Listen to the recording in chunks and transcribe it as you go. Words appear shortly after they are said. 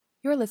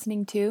You're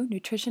listening to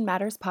Nutrition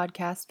Matters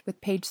Podcast with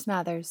Paige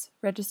Smathers,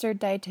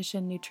 registered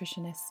dietitian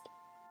nutritionist.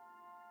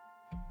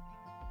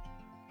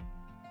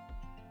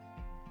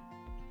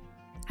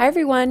 Hi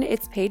everyone,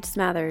 it's Paige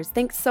Smathers.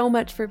 Thanks so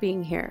much for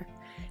being here.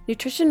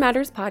 Nutrition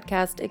Matters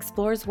Podcast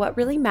explores what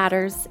really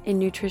matters in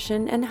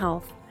nutrition and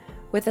health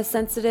with a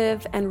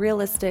sensitive and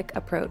realistic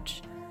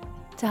approach.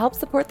 To help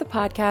support the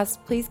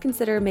podcast, please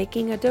consider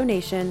making a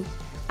donation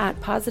at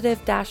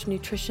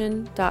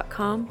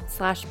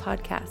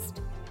positive-nutrition.com/podcast.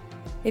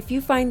 If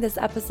you find this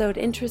episode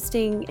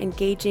interesting,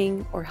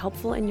 engaging, or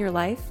helpful in your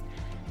life,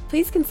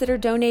 please consider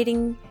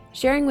donating,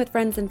 sharing with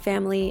friends and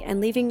family, and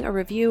leaving a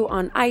review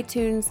on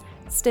iTunes,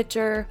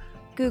 Stitcher,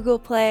 Google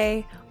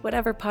Play,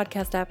 whatever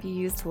podcast app you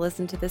use to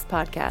listen to this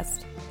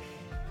podcast.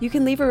 You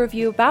can leave a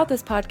review about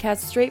this podcast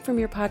straight from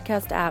your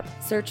podcast app.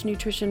 Search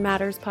Nutrition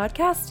Matters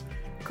Podcast,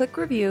 click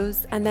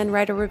reviews, and then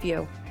write a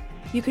review.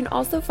 You can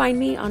also find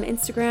me on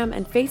Instagram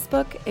and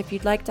Facebook if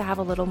you'd like to have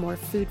a little more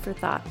food for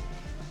thought.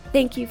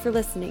 Thank you for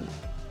listening.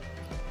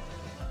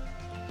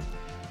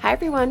 Hi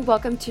everyone,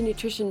 welcome to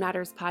Nutrition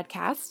Matters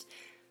Podcast.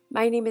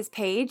 My name is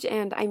Paige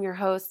and I'm your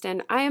host,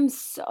 and I am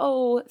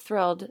so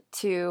thrilled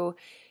to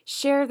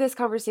share this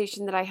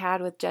conversation that I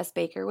had with Jes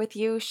Baker with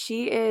you.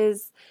 She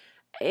is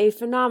a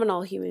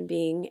phenomenal human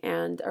being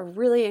and a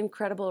really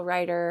incredible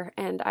writer,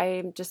 and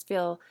I just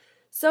feel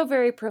so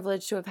very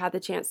privileged to have had the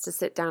chance to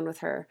sit down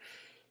with her.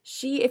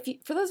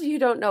 For those of you who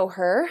don't know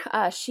her,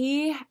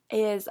 she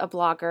is a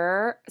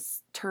blogger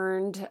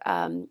turned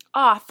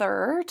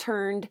author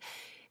turned.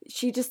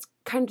 She just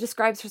kind of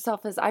describes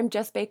herself as I'm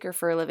Jes Baker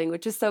for a living,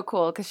 which is so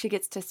cool because she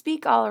gets to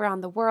speak all around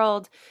the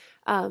world.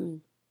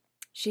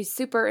 She's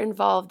super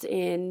involved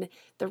in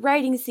the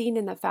writing scene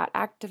and the fat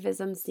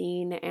activism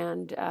scene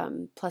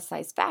and plus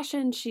size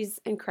fashion. She's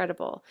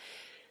incredible.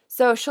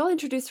 So she'll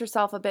introduce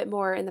herself a bit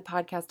more in the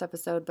podcast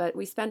episode, but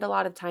we spend a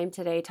lot of time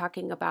today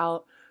talking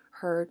about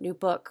her new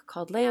book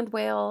called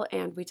Landwhale,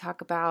 and we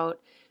talk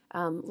about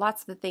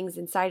lots of the things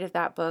inside of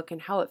that book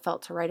and how it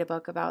felt to write a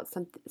book about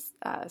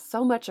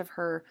so much of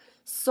her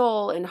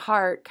soul and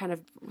heart kind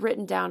of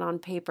written down on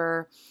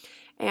paper.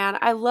 And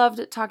I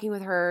loved talking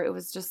with her. It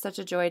was just such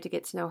a joy to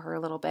get to know her a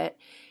little bit.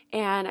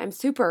 And I'm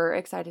super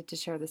excited to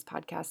share this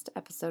podcast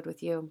episode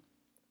with you.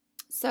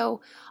 So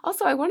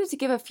also, I wanted to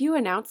give a few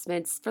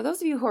announcements. For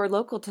those of you who are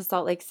local to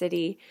Salt Lake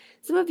City,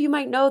 some of you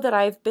might know that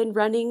I've been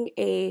running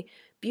a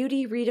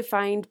Beauty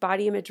Redefined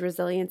Body Image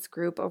Resilience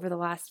group over the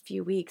last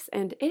few weeks,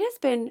 and it has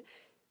been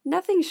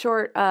nothing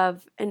short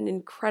of an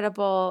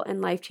incredible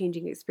and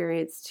life-changing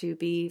experience to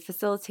be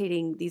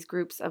facilitating these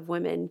groups of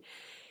women.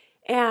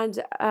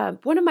 And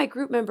one of my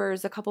group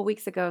members a couple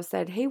weeks ago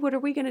said, "Hey, what are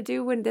we going to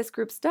do when this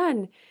group's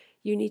done?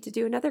 You need to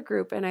do another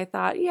group." And I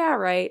thought, yeah,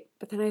 right.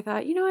 But then I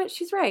thought, you know what?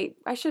 She's right.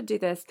 I should do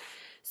this.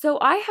 So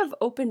I have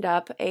opened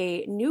up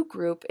a new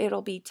group.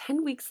 It'll be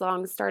 10 weeks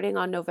long starting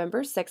on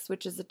November 6th,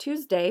 which is a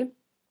Tuesday.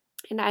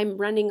 And I'm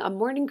running a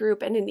morning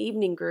group and an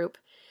evening group.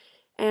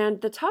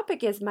 And the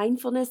topic is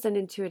mindfulness and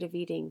intuitive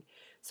eating.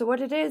 So what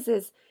it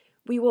is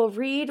we will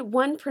read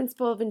one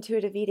principle of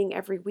intuitive eating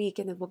every week,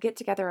 and then we'll get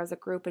together as a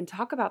group and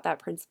talk about that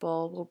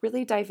principle. We'll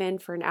really dive in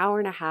for an hour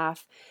and a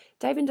half,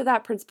 dive into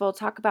that principle,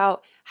 talk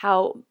about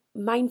how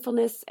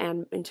mindfulness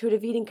and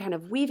intuitive eating, kind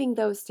of weaving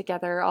those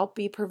together. I'll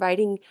be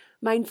providing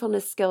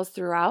mindfulness skills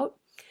throughout.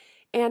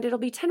 And it'll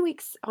be 10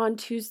 weeks on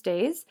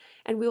Tuesdays,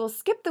 and we will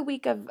skip the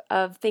week of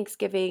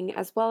Thanksgiving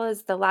as well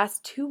as the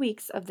last 2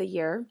 weeks of the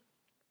year.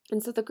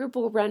 And so the group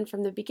will run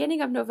from the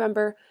beginning of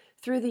November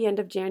through the end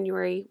of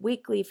January,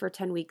 weekly for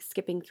 10 weeks,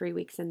 skipping 3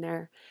 weeks in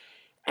there.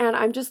 And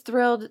I'm just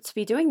thrilled to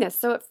be doing this.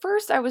 So at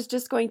first I was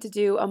just going to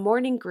do a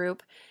morning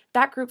group.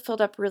 That group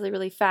filled up really,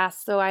 really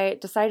fast. So I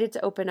decided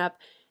to open up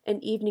an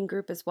evening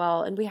group as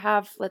well. And we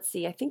have, I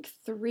think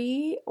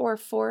 3 or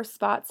 4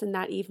 spots in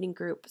that evening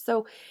group.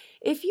 So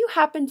if you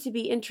happen to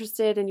be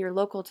interested and you're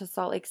local to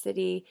Salt Lake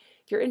City,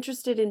 if you're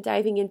interested in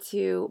diving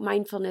into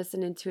mindfulness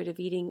and intuitive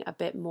eating a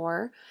bit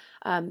more,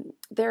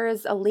 there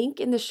is a link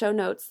in the show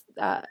notes.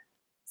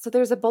 So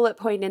there's a bullet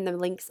point in the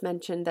links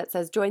mentioned that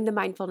says join the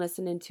mindfulness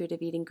and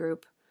intuitive eating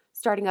group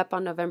starting up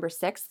on November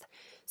 6th.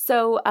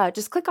 So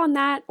just click on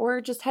that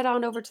or just head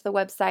on over to the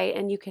website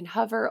and you can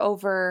hover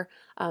over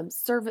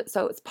service.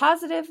 So it's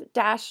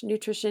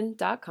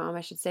positive-nutrition.com.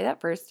 I should say that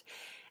first.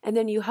 And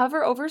then you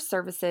hover over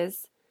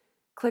services,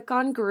 click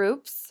on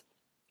groups,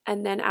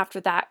 and then after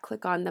that,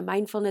 click on the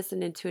mindfulness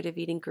and intuitive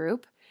eating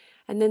group.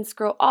 And then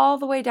scroll all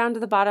the way down to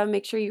the bottom.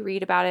 Make sure you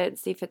read about it and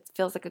see if it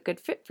feels like a good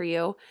fit for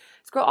you.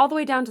 Scroll all the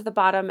way down to the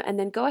bottom and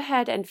then go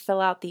ahead and fill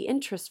out the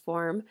interest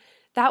form.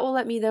 That will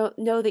let me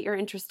know that you're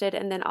interested,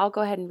 and then I'll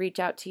go ahead and reach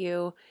out to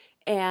you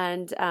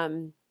and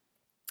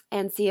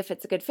see if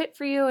it's a good fit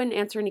for you and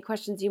answer any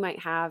questions you might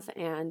have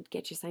and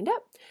get you signed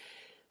up.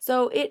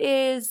 So it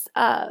is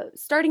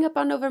starting up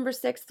on November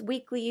 6th,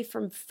 weekly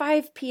from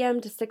 5 p.m.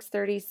 to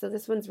 6:30. So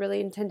this one's really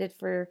intended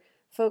for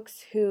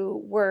folks who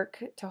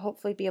work to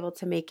hopefully be able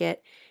to make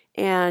it.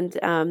 And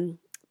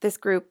this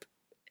group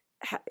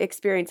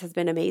experience has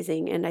been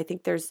amazing, and I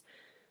think there's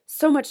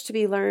so much to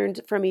be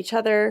learned from each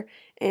other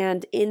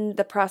and in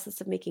the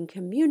process of making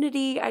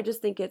community. I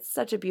just think it's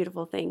such a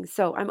beautiful thing.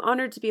 So I'm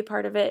honored to be a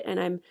part of it, and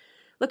I'm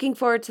looking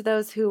forward to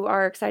those who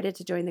are excited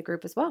to join the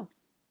group as well.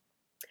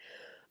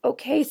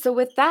 Okay, so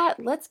with that,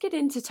 let's get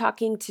into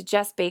talking to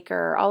Jes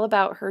Baker all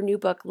about her new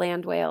book,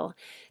 Landwhale.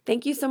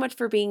 Thank you so much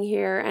for being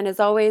here. And as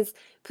always,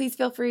 please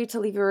feel free to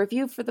leave a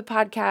review for the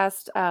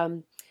podcast.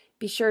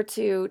 Be sure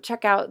to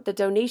check out the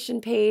donation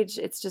page.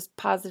 It's just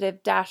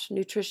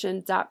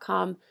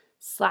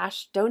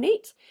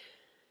positive-nutrition.com/donate.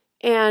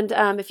 And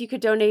if you could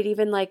donate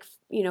even like,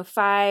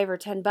 $5 or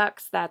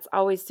 $10, that's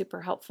always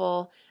super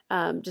helpful,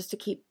 just to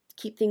keep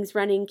things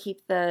running,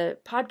 keep the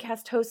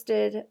podcast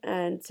hosted,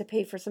 and to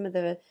pay for some of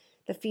the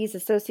fees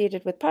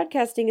associated with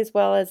podcasting, as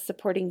well as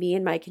supporting me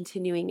in my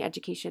continuing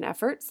education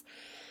efforts.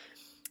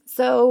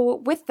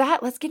 So with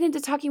that, let's get into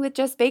talking with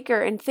Jes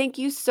Baker. And thank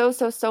you so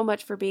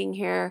much for being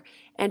here.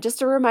 And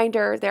just a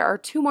reminder, there are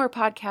 2 more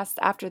podcasts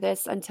after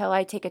this until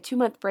I take a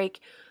 2-month break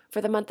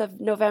for the month of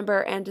November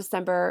and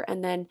December.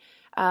 And then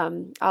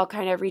I'll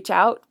kind of reach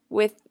out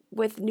with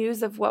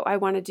news of what I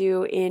want to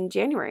do in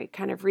January,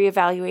 kind of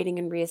reevaluating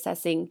and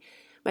reassessing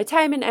my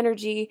time and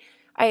energy.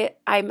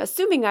 I'm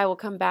assuming I will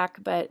come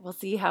back, but we'll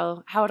see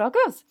how it all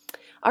goes.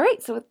 All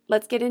right, so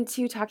let's get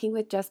into talking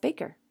with Jes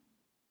Baker.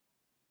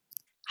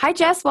 Hi,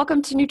 Jes.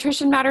 Welcome to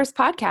Nutrition Matters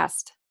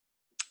podcast.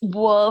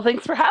 Well,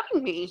 thanks for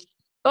having me.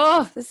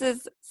 Oh, this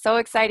is so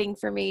exciting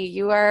for me.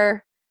 You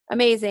are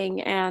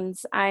amazing, and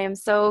I am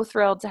so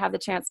thrilled to have the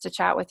chance to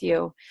chat with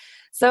you.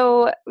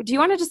 So do you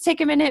want to just take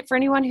a minute for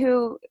anyone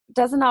who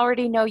doesn't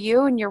already know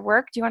you and your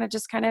work? Do you want to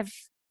just kind of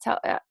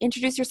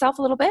introduce yourself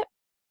a little bit?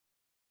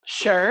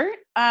 Sure.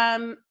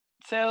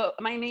 So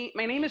my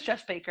name is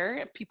Jes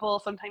Baker. People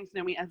sometimes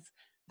know me as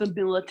the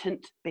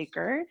Militant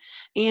Baker.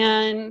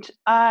 And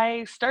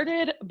I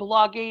started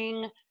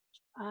blogging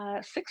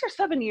 6 or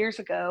 7 years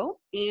ago,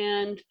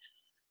 and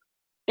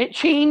it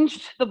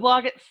changed. The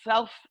blog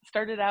itself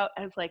started out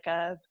as like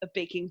a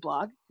baking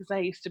blog, because I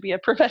used to be a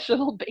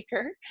professional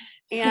baker.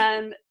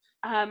 And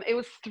it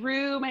was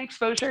through my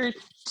exposure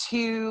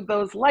to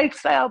those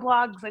lifestyle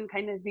blogs and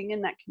kind of being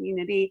in that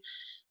community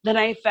that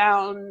I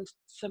found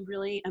some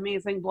really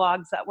amazing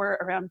blogs that were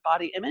around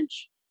body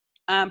image,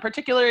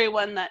 particularly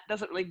one that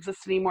doesn't really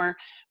exist anymore,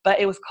 but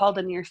it was called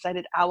A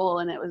Nearsighted Owl,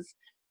 and it was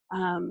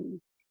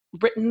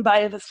written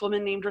by this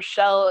woman named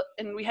Rochelle,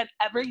 and we had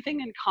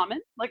everything in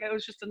common. Like, I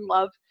was just in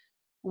love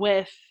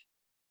with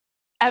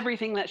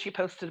everything that she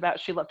posted about.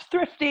 She loved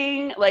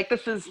thrifting. Like,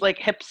 this is like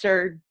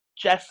hipster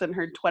Jess in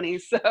her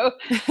 20s. So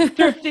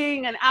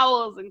thrifting and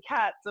owls and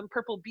cats and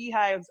purple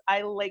beehives.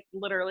 I like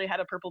literally had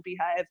a purple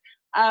beehive.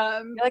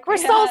 You're like, we're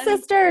soul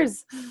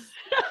sisters.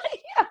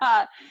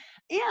 Yeah.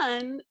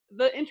 And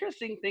the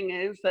interesting thing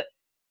is that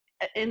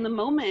in the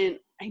moment,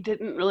 I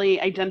didn't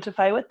really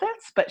identify with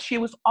this, but she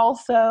was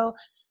also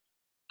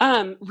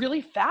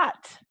really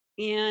fat.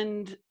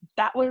 And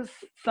that was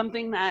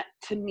something that,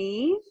 to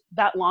me,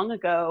 that long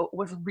ago,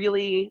 was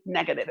really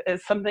negative. It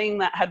was something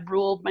that had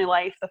ruled my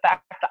life. The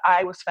fact that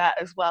I was fat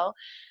as well.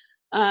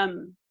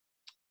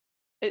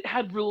 It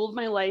had ruled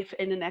my life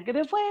in a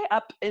negative way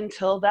up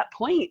until that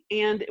point.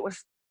 And it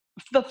was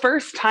the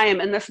first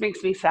time, and this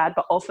makes me sad,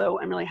 but also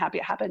I'm really happy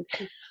it happened.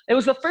 It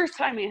was the first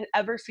time I had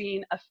ever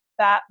seen a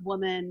fat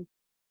woman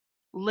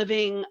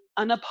living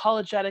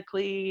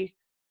unapologetically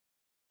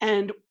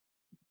and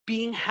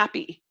being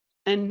happy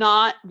and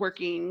not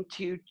working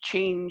to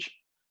change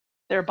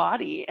their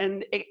body.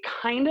 And it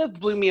kind of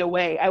blew me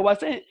away. I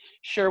wasn't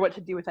sure what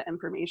to do with that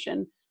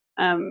information.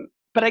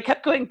 But I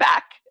kept going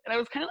back, and I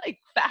was kind of like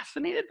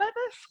fascinated by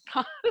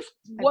this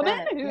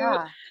woman who,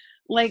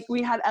 like,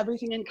 we had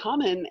everything in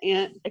common,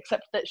 and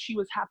except that she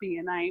was happy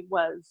and I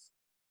was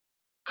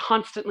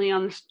constantly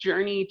on this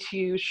journey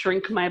to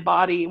shrink my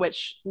body,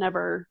 which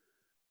never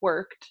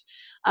worked.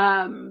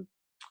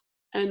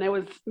 And I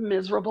was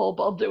miserable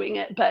while doing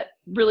it, but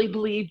really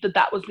believed that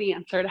that was the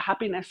answer to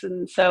happiness.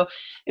 And so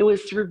it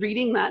was through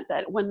reading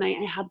that one night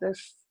I had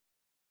this,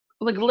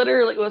 like,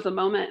 literally it was a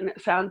moment, and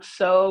it sounds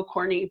so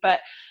corny,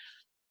 but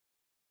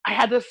I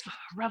had this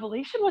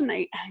revelation one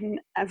night, and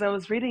as I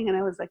was reading, and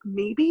I was like,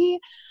 maybe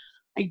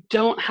I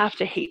don't have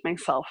to hate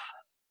myself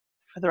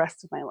for the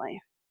rest of my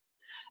life.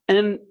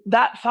 And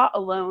that thought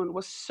alone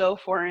was so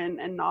foreign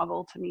and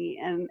novel to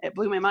me, and it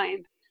blew my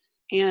mind.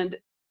 And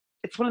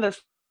it's one of those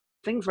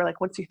things where,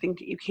 like, once you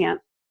think you can't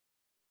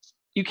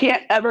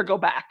ever go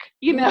back,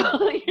 you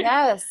know.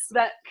 Yes.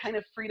 That kind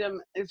of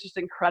freedom is just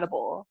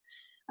incredible.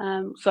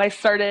 So I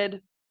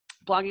started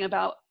blogging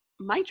about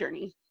my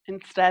journey.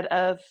 Instead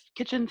of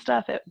kitchen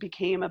stuff, it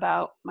became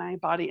about my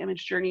body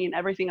image journey and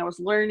everything I was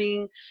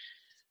learning.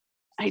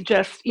 I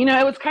just,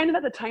 it was kind of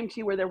at the time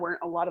too where there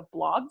weren't a lot of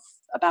blogs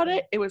about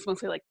it. It was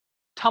mostly like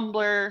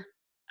Tumblr,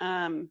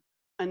 and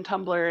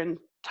Tumblr and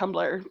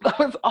Tumblr. That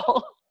was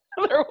all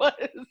there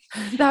was.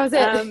 That was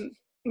it.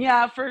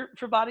 Yeah,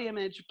 for body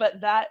image. But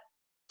that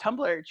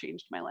Tumblr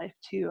changed my life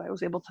too. I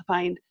was able to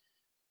find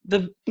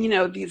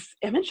these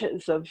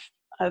images of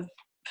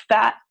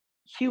fat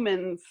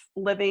humans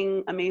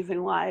living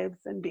amazing lives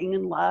and being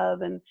in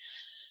love. And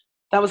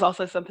that was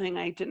also something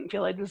I didn't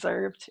feel I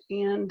deserved.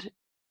 And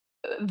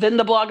then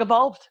the blog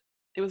evolved.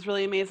 It was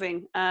really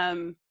amazing.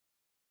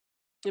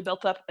 It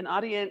built up an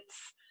audience.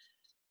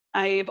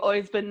 I've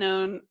always been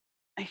known,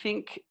 I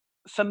think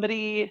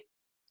somebody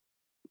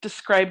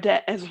described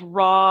it as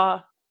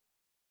raw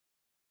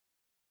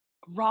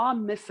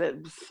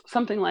missives,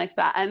 something like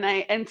that.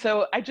 And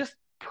so I just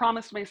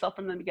promised myself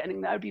from the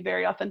beginning that I would be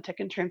very authentic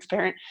and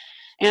transparent.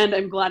 And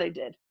I'm glad I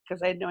did,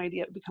 because I had no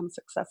idea it would become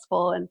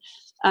successful.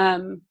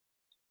 And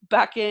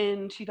back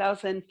in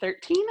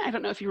 2013, I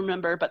don't know if you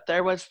remember, but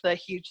there was the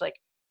huge like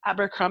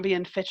Abercrombie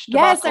and Fitch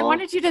debacle. Yes, I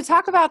wanted you to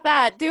talk about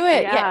that. Do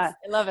it. Yeah. Yes,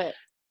 I love it.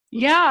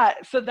 Yeah,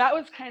 so that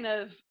was kind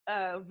of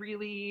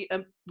really,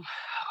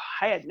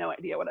 I had no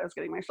idea what I was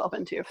getting myself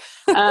into.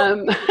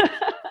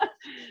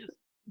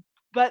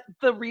 But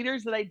the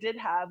readers that I did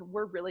have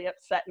were really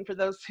upset. And for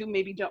those who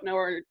maybe don't know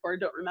or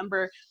don't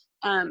remember,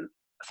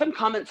 some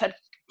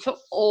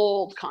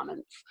old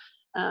comments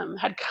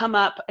had come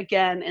up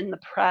again in the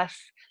press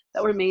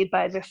that were made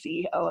by the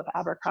CEO of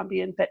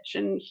Abercrombie and Fitch.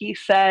 And he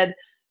said,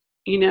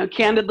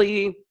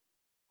 candidly,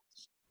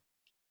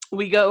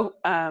 we go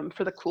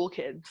for the cool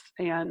kids,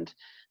 and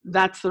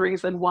that's the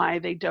reason why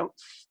they don't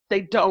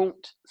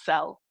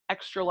sell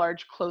extra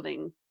large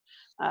clothing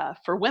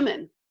for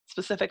women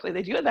specifically.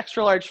 They do have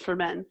extra large for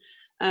men,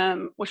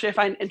 which I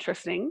find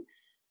interesting.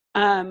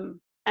 And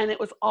it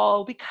was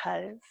all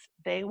because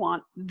they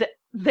want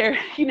they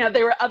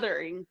were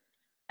othering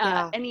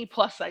any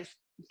plus size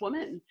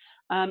woman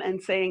and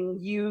saying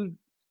you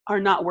are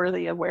not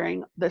worthy of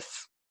wearing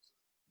this.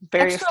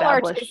 Very extra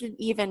established. Large isn't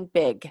even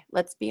big.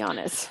 Let's be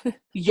honest.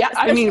 Yeah,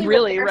 I mean,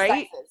 really,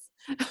 right?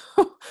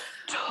 Sizes.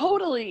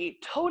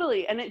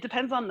 Totally. And it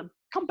depends on the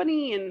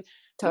company, and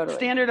totally.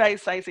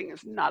 Standardized sizing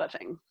is not a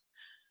thing.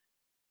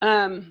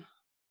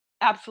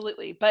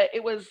 Absolutely. But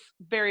it was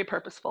very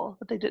purposeful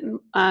that they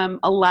didn't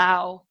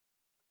allow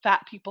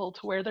fat people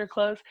to wear their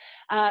clothes.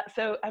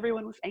 So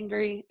everyone was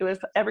angry. It was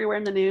everywhere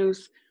in the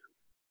news.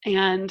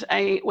 And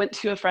I went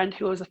to a friend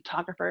who was a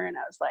photographer, and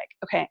I was like,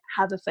 okay, I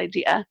have this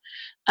idea.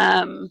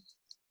 I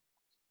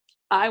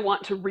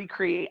want to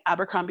recreate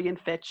Abercrombie and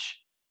Fitch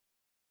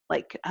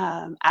like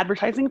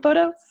advertising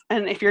photos.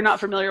 And if you're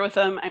not familiar with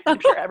them, I'm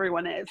sure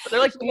everyone is. But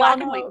they're like black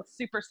and white and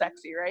super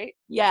sexy, right?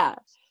 Yeah.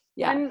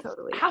 Yeah, and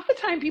totally. Half the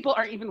time people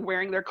aren't even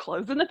wearing their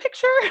clothes in the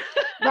picture.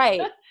 Right.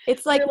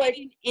 It's like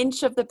maybe an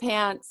inch of the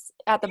pants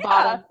at the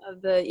bottom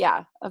of the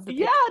picture.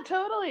 Yeah,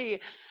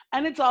 totally.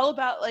 And it's all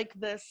about like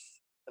this.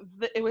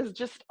 It was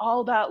just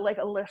all about like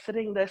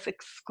eliciting this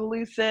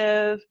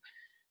exclusive,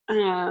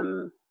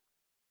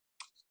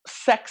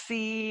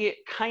 sexy,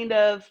 kind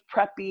of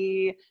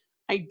preppy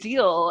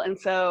ideal. And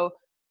so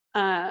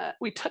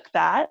we took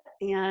that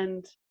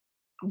and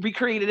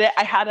recreated it.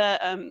 I had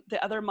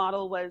the other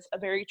model was a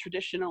very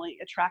traditionally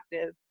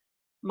attractive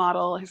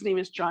model. His name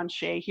is John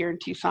Shea here in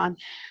Tucson.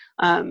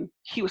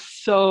 He was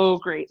so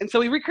great. And so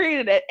we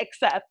recreated it,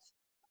 except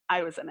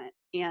I was in it.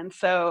 And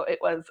so it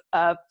was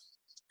a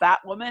fat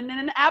woman in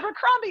an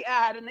Abercrombie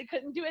ad, and they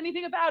couldn't do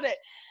anything about it.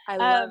 I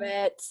love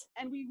it.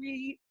 And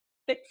we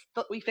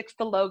fixed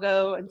the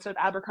logo, and so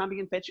Abercrombie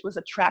and Fitch, it was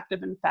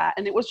attractive and fat,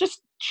 and it was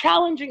just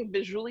challenging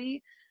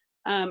visually.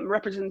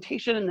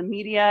 Representation in the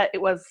media,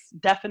 it was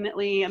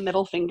definitely a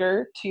middle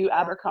finger to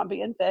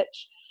Abercrombie and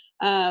Fitch,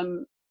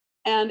 and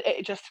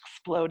it just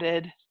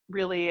exploded.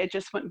 Really, it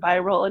just went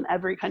viral in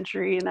every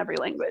country and every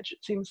language,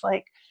 it seems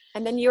like.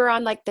 And then you were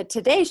on like the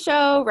Today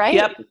Show, right?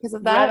 Yep, because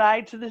of that.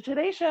 Red-eyed to the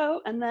Today Show,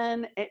 and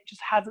then it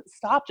just hasn't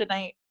stopped. And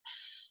I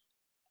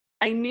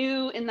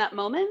knew in that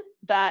moment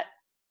that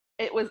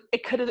it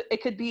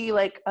could be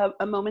like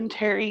a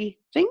momentary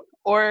thing,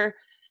 or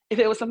if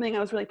it was something I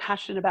was really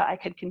passionate about, I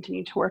could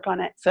continue to work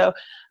on it. So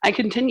I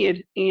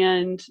continued,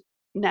 and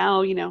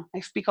now, I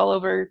speak all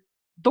over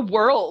the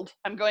world.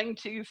 I'm going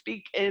to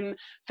speak in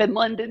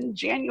Finland in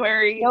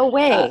January. No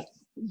way.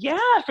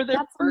 For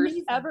their first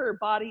ever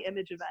body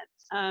image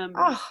event.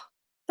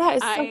 That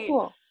is so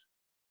cool.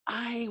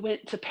 I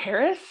went to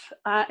Paris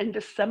in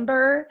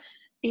December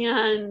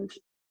and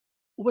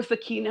was the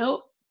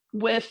keynote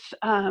with,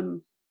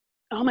 oh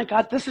my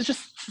God, this is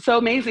just so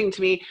amazing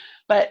to me.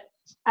 But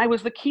I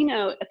was the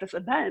keynote at this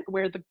event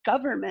where the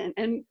government,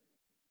 and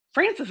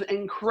France is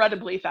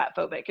incredibly fat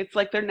phobic. It's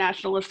like their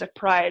nationalistic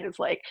pride is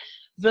like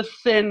the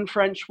thin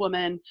French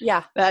woman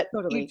that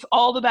eats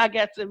all the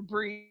baguettes and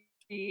brie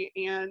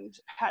and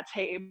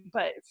pate,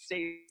 but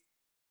stays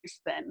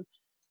thin.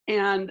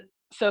 And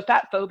so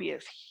fat phobia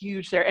is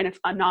huge there, and it's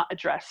not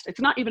addressed.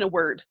 It's not even a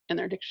word in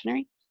their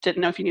dictionary.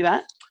 Didn't know if you knew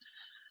that.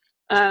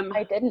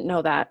 I didn't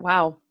know that.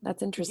 Wow,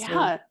 that's interesting.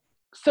 Yeah.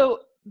 So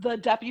the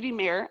deputy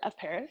mayor of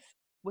Paris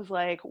was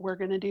like, we're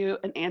going to do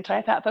an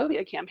anti-fat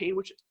phobia campaign,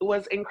 which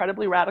was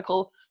incredibly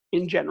radical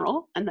in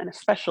general, and then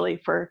especially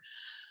for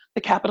the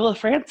capital of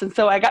France. And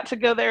so I got to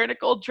go there in a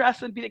gold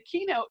dress and be the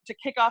keynote to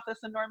kick off this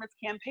enormous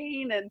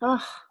campaign. And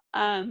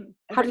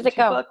how did it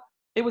go?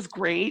 It was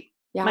great.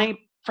 Yeah. My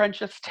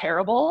French is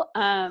terrible.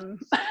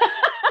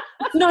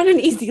 It's not an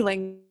easy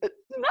language.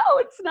 No,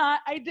 it's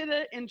not. I did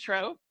an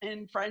intro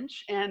in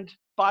French and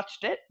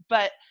botched it,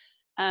 but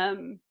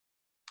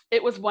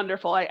it was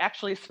wonderful. I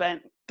actually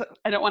spent,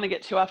 I don't want to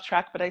get too off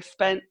track, but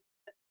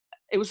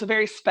it was a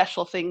very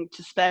special thing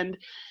to spend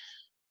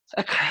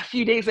a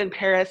few days in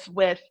Paris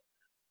with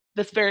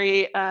this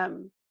very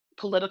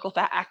political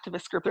fat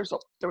activist group.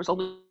 There was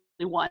only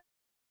one,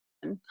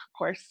 of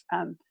course.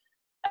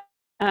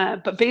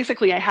 But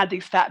basically I had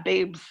these fat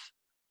babes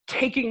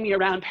taking me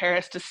around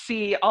Paris to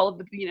see all of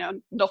the,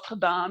 Notre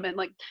Dame and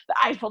like the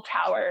Eiffel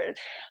Tower,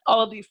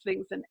 all of these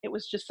things. And it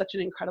was just such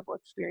an incredible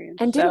experience.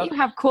 And didn't you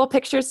have cool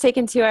pictures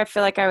taken too? I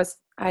feel like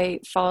I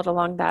followed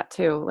along that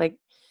too. Like,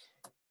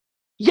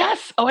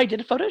 yes. Oh, I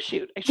did a photo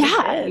shoot. I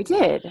sure did. You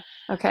did.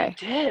 Okay. I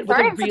did.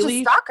 Sorry, I'm such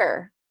a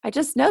stalker. I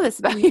just know this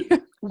about you.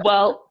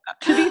 Well,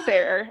 to be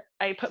fair,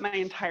 I put my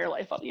entire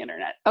life on the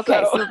internet.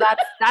 Okay, so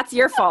that's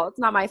your fault. It's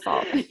not my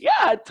fault.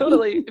 Yeah,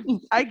 totally.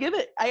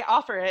 I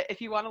offer it. If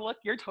you want to look,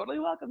 you're totally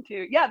welcome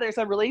to. Yeah, there's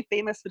a really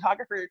famous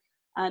photographer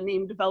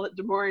named Velvet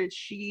D'Amour, and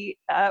she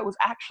was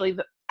actually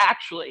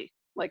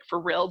like for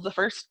real the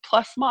first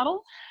plus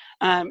model,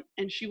 and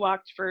she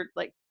walked for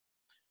like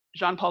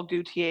Jean-Paul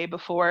Gaultier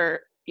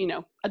before,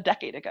 a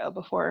decade ago,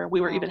 before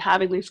we were even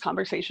having these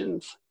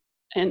conversations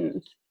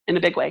in a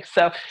big way.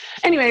 So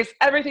anyways,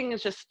 everything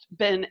has just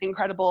been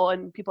incredible.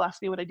 And people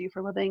ask me what I do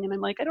for a living. And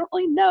I'm like, I don't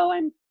really know.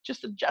 I'm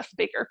just a Jes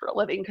Baker for a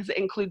living because it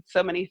includes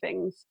so many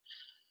things.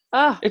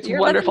 Oh, it's you're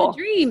wonderful. Living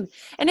the dream.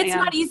 And it's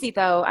not easy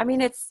though. I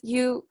mean,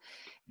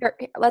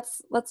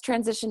 let's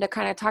transition to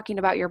kind of talking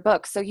about your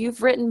book. So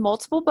you've written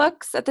multiple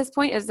books at this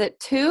point. Is it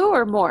 2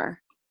 or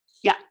more?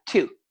 Yeah,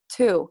 2.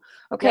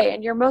 Okay. Yep.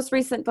 And your most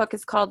recent book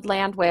is called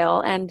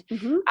Landwhale. And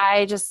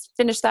I just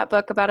finished that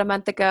book about a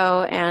month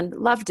ago and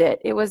loved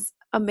it. It was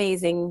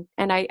amazing.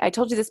 And I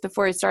told you this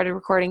before we started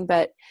recording,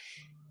 but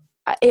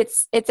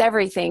it's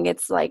everything.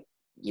 It's like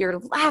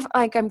you're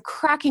like I'm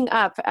cracking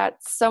up at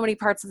so many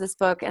parts of this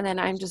book. And then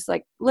I'm just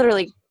like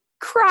literally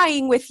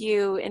crying with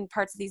you in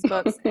parts of these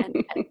books.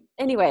 And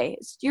anyway,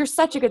 you're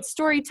such a good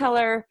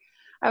storyteller.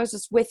 I was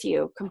just with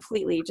you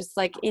completely, just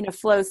like in a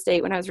flow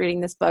state when I was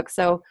reading this book.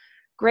 So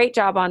great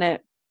job on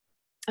it.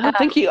 Oh,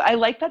 thank you. I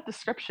like that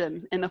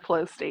description, in a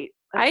flow state.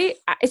 I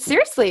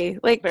seriously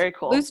like very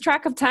cool. Lose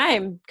track of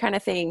time kind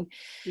of thing.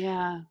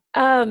 Yeah.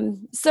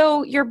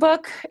 So your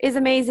book is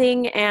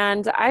amazing.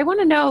 And I want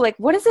to know, like,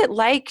 what is it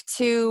like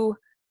your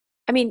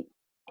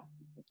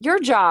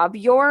job,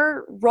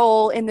 your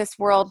role in this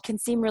world can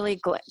seem really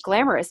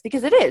glamorous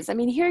because it is. I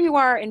mean, here you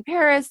are in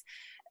Paris,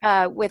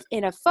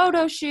 in a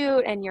photo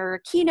shoot, and you're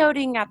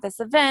keynoting at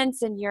this event,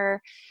 and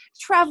you're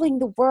traveling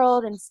the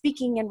world and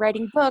speaking and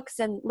writing books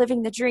and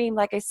living the dream,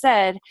 like I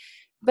said.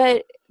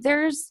 But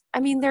there's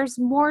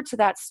more to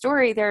that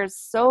story. There's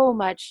so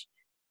much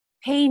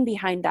pain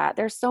behind that.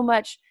 There's so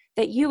much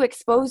that you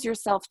expose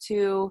yourself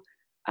to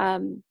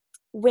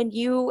when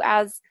you,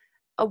 as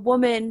a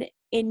woman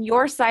in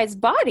your size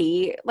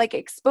body, like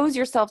expose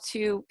yourself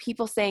to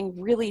people saying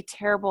really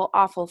terrible,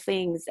 awful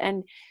things.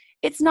 And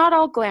it's not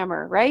all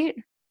glamour, right?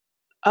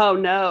 Oh,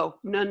 no.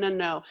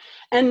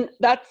 And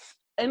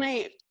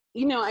I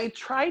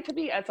try to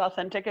be as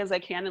authentic as I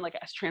can and like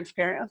as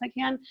transparent as I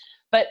can,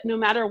 but no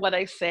matter what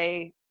I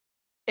say,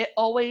 it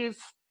always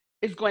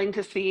is going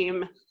to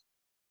seem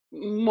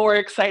more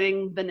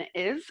exciting than it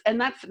is. And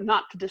that's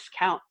not to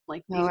discount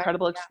like the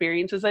incredible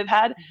experiences I've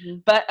had.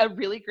 But a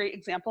really great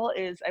example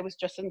is I was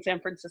just in San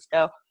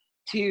Francisco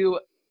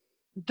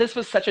this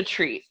was such a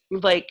treat,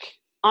 like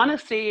on a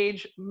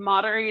stage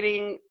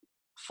moderating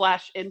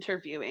 /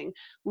 interviewing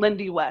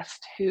Lindy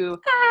West, who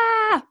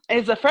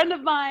is a friend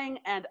of mine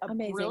and a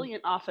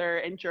brilliant author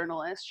and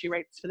journalist. She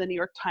writes for the New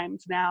York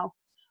Times now.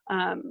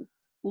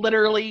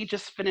 Literally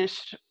just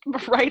finished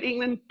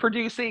writing and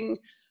producing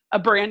a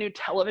brand new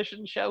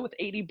television show with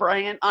A.D.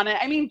 Bryant on it.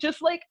 I mean,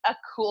 just like a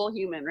cool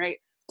human, right?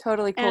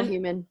 Totally cool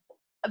human.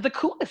 The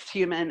coolest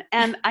human.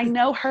 And I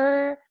know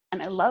her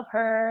and I love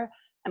her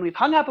and we've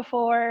hung out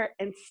before,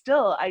 and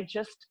still I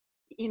just,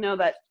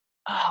 I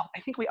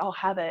think we all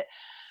have it.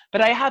 But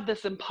I have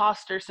this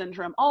imposter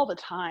syndrome all the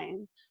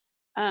time.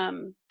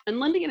 And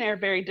Lindy and I are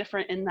very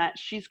different in that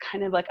she's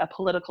kind of like a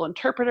political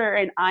interpreter,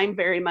 and I'm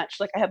very much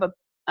like I have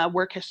a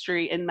work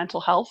history in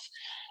mental health.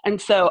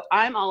 And so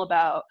I'm all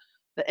about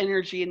the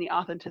energy and the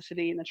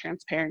authenticity and the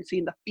transparency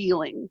and the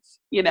feelings,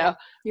 You're the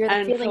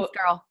feelings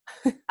girl.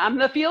 I'm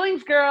the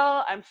feelings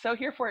girl. I'm so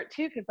here for it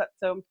too, because that's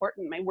so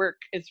important. My work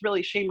is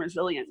really shame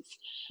resilience,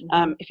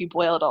 if you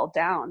boil it all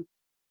down.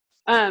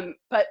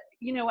 But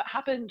what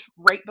happened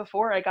right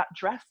before I got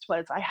dressed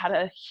was I had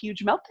a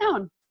huge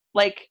meltdown,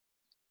 like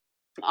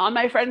on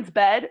my friend's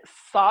bed,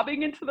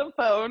 sobbing into the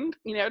phone,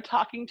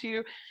 talking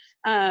to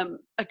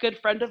a good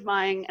friend of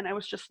mine. And I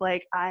was just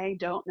like, I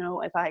don't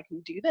know if I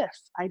can do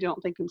this. I don't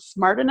think I'm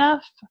smart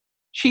enough.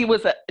 She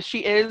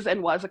is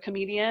and was a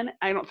comedian.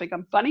 I don't think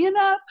I'm funny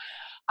enough.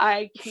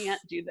 I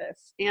can't do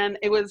this. And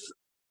it was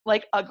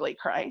like ugly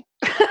cry.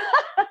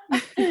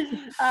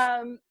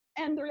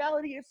 And the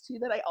reality is too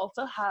that I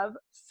also have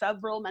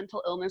several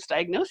mental illness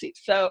diagnoses.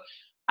 So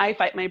I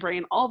fight my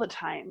brain all the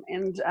time.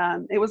 And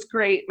it was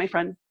great. My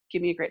friend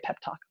gave me a great pep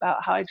talk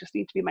about how I just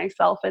need to be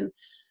myself. And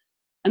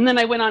And then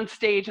I went on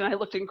stage and I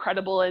looked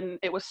incredible, and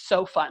it was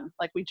so fun.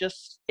 Like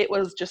it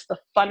was just the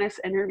funnest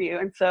interview.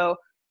 And so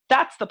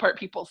that's the part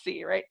people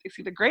see, right? They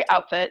see the great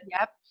outfit.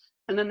 Yep.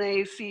 And then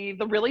they see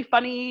the really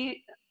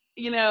funny,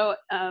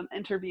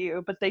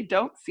 interview, but they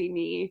don't see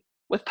me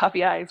with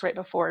puffy eyes right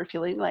before,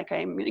 feeling like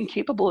I'm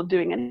incapable of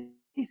doing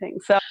anything.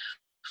 So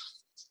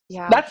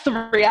yeah, that's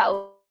the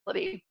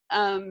reality.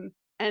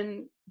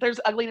 And there's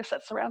ugliness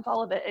that surrounds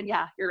all of it. And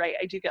yeah, you're right.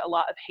 I do get a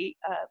lot of hate.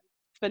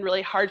 It's been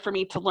really hard for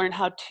me to learn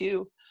how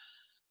to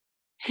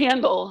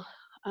handle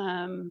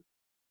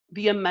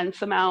the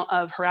immense amount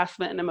of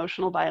harassment and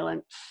emotional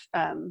violence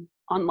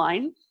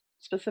online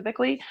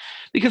specifically,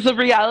 because the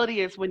reality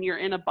is when you're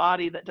in a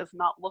body that does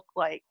not look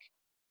like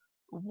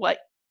what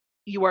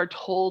you are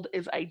told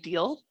is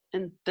ideal,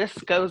 and this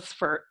goes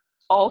for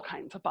all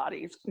kinds of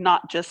bodies,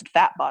 not just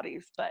fat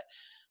bodies, but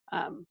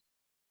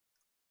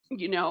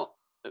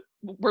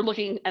we're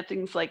looking at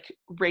things like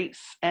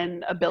race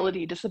and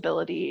ability,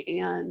 disability,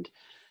 and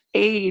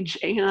age,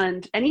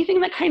 and anything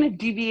that kind of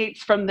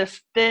deviates from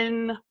this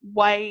thin,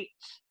 white,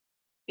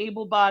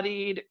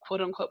 able-bodied,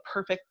 quote unquote,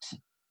 perfect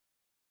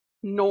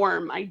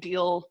norm,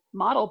 ideal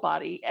model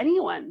body.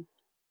 Anyone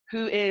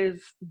who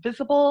is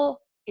visible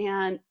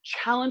and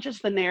challenges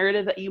the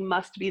narrative that you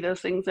must be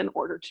those things in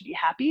order to be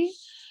happy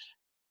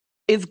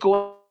is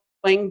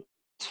going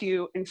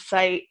to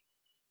incite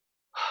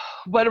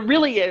what it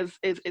really is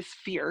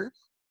fear.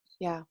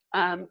 Yeah,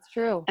 it's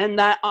true. And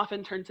that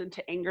often turns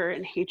into anger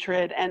and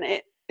hatred. And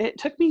it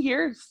took me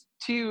years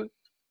to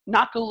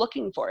not go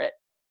looking for it.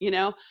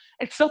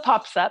 It still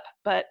pops up,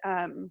 but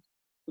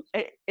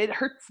it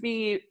hurts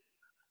me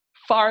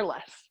far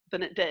less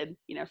than it did,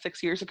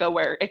 6 years ago,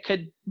 where it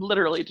could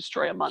literally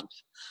destroy a month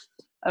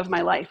of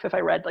my life if I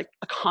read like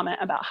a comment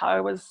about how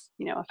I was,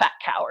 a fat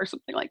cow or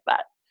something like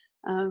that.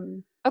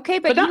 Okay,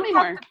 but not you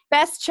anymore. have the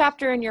best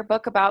chapter in your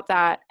book about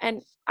that.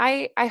 And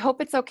I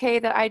hope it's okay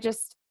that I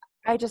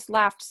just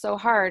laughed so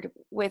hard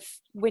with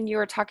when you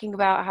were talking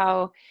about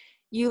how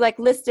you like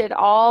listed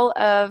all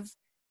of,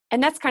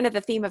 and that's kind of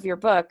the theme of your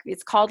book.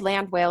 It's called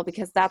Landwhale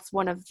because that's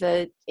one of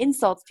the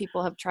insults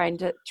people have tried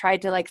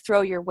to like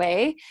throw your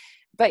way.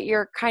 But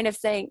you're kind of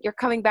saying, you're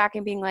coming back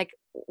and being like,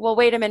 well,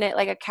 wait a minute,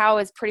 like a cow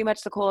is pretty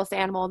much the coolest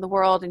animal in the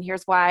world, and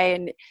here's why.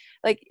 And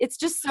like, it's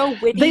just so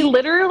witty. They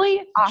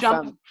literally awesome.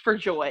 Jump for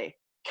joy.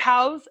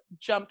 Cows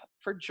jump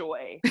for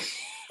joy.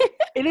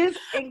 It is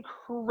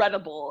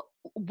incredible.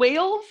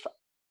 Whales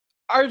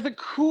are the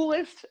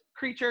coolest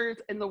creatures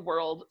in the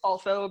world.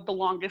 Also the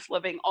longest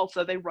living.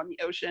 Also they run the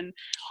ocean.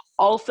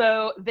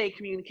 Also they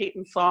communicate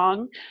in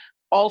song.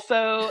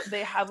 Also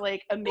they have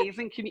like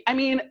amazing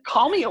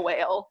call me a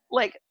whale.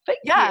 Like, thank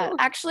you.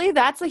 Actually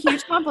that's a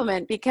huge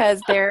compliment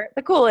because they're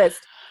the coolest.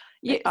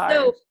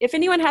 So if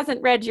anyone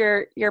hasn't read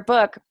your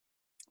book,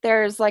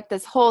 there's like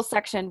this whole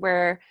section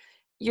where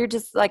you're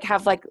just like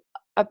have like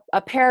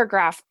a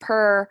paragraph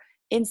per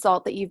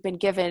insult that you've been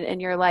given, and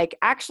you're like,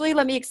 actually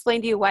let me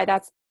explain to you why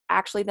that's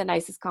actually the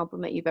nicest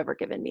compliment you've ever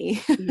given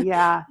me.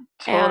 Yeah,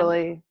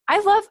 totally. I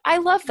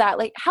love that.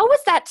 Like, how was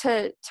that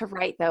to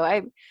write though?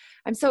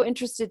 I'm so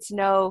interested to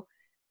know,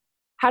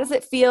 how does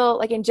it feel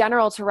like in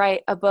general to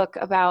write a book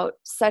about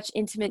such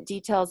intimate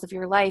details of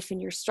your life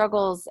and your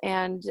struggles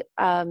and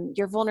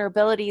your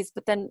vulnerabilities,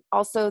 but then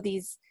also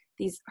these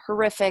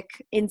horrific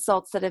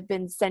insults that have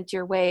been sent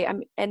your way?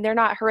 And they're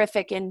not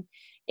horrific in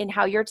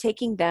how you're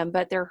taking them,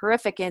 but they're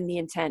horrific in the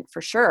intent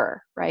for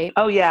sure, right?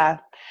 Oh yeah.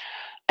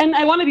 And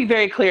I want to be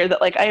very clear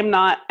that like I am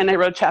not, and I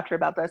wrote a chapter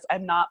about this,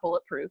 I'm not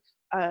bulletproof.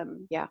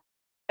 Yeah.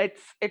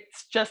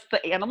 It's just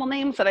the animal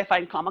names that I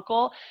find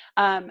comical.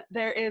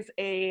 There is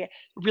a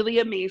really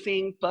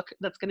amazing book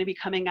that's going to be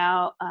coming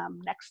out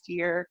next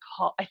year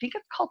I think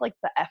it's called like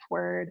The F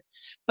Word,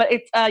 but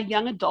it's a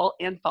young adult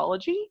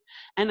anthology.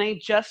 And I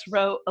just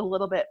wrote a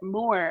little bit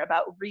more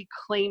about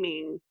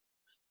reclaiming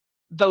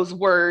those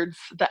words,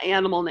 the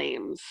animal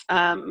names.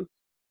 And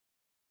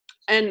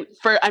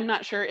I'm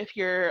not sure if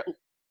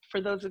for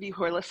those of you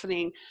who are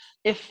listening,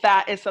 if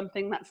fat is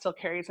something that still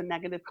carries a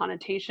negative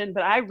connotation,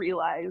 but I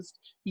realized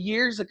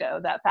years ago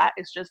that fat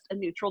is just a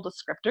neutral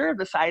descriptor of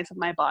the size of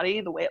my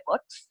body, the way it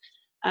looks.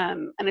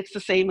 And it's the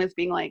same as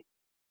being like,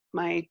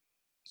 my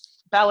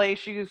ballet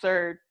shoes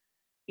are,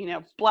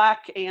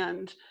 black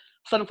and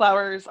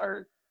sunflowers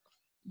are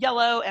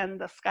yellow and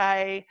the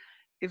sky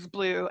is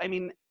blue.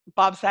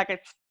 Bob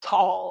Saget's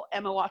tall,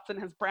 Emma Watson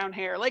has brown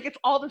hair. Like, it's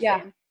all the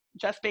same.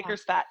 Jes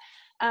Baker's fat.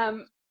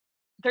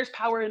 There's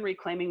power in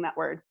reclaiming that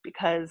word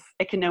because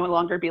it can no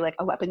longer be like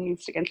a weapon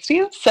used against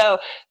you. So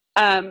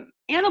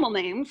animal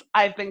names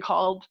I've been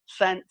called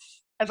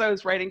since, as I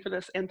was writing for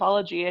this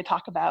anthology, I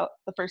talk about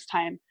the first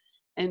time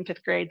in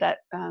 5th grade that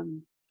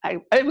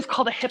I was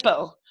called a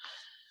hippo.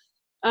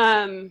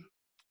 And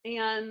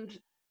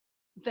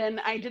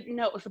then I didn't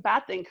know it was a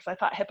bad thing because I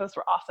thought hippos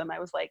were awesome. I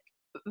was like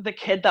the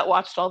kid that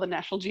watched all the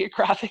National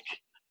Geographic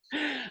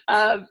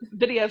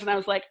videos, and I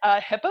was like,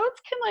 hippos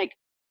can like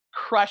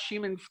crush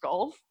human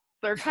skulls.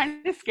 They're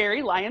kind of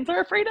scary. Lions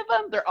are afraid of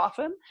them. They're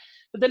awesome.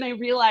 But then I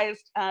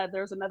realized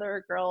there was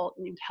another girl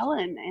named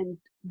Helen, and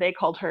they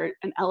called her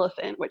an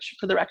elephant, which,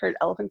 for the record,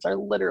 elephants are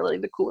literally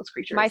the coolest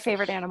creatures. My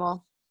favorite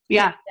animal.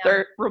 Yeah,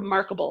 they're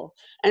remarkable.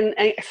 And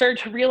I started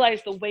to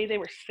realize the way they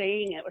were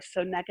saying it was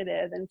so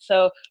negative. And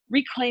so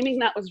reclaiming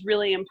that was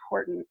really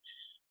important.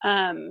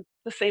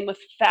 The same with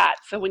fat.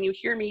 So when you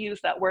hear me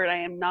use that word, I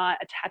am not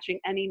attaching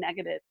any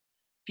negative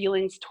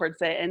feelings towards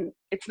it. And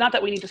it's not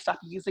that we need to stop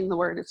using the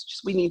word, it's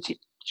just we need to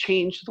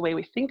change the way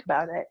we think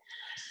about it.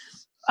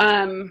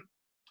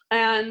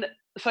 And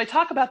so I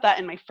talk about that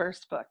in my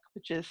first book,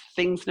 which is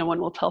Things No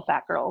One Will Tell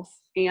Fat Girls.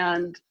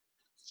 And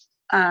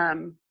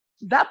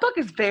that book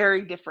is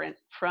very different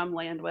from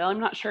Landwhale. I'm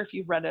not sure if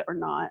you've read it or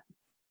not.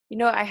 You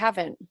know, I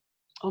haven't.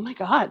 Oh my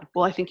God.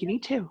 Well, I think you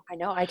need to. I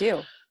know, I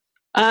do.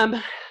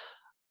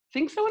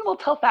 Things No One Will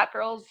Tell Fat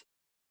Girls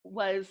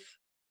was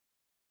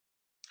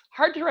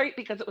hard to write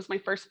because it was my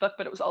first book,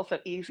 but it was also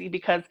easy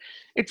because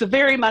it's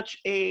very much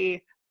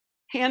a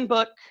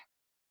handbook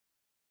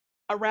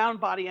around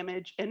body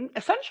image and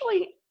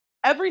essentially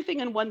everything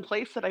in one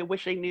place that I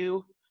wish I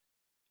knew,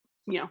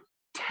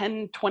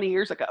 10, 20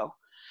 years ago.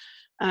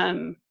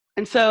 And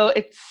so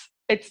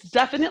it's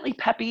definitely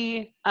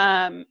peppy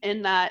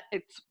in that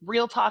it's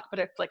real talk, but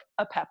it's like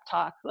a pep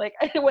talk. Like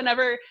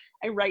whenever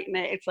I write in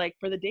it, it's like,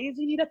 for the days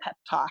you need a pep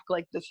talk,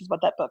 like this is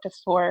what that book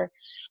is for.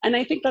 And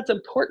I think that's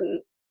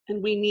important,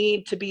 and we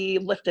need to be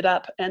lifted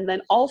up. And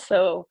then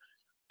also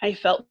I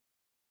felt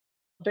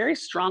very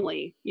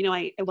strongly,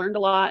 I learned a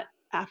lot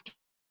after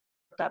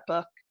that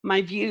book.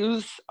 My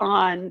views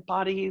on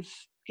bodies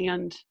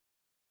and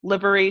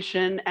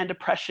liberation and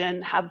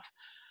oppression have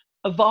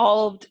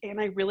evolved, and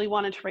I really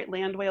wanted to write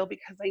Landwhale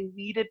because I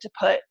needed to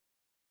put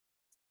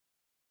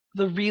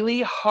the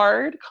really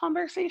hard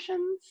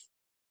conversations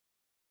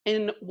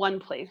in one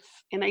place.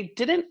 And I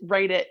didn't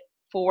write it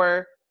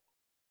for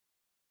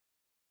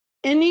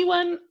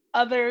anyone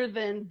other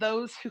than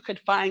those who could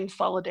find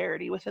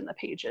solidarity within the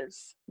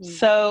pages.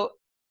 So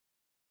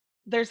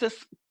there's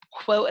this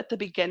quote at the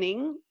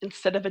beginning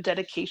instead of a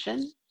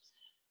dedication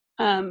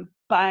by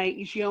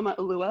Ijeoma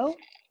Oluo.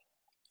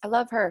 I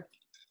love her.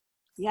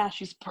 Yeah,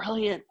 she's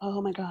brilliant.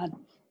 Oh my God.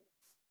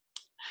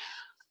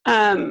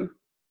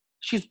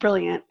 She's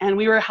brilliant. And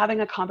we were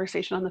having a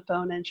conversation on the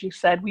phone, and she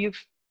said, we've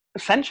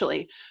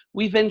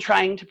been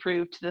trying to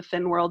prove to the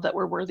thin world that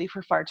we're worthy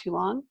for far too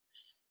long.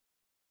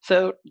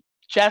 So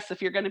Jess,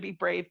 if you're going to be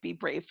brave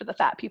for the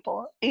fat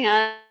people.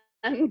 And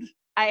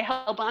I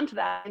held on to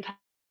that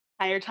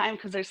entire time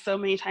because there's so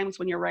many times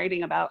when you're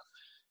writing about,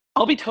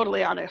 I'll be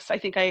totally honest, I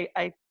think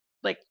I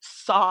like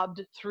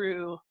sobbed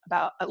through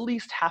about at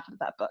least half of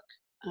that book.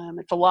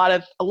 It's a lot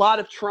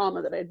of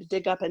trauma that I had to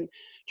dig up and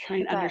try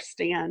and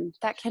understand.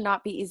 That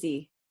cannot be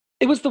easy.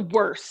 It was the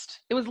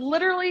worst. It was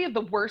literally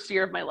the worst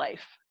year of my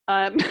life.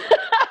 And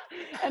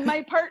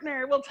my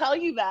partner will tell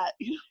you that.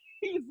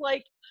 He's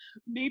like,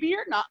 maybe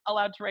you're not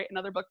allowed to write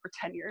another book for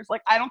 10 years.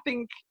 Like, I don't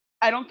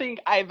think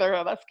either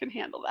of us can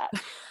handle that.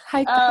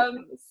 It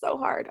was so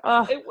hard.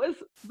 It was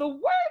the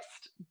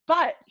worst.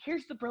 But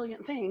here's the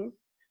brilliant thing.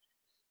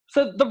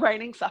 So the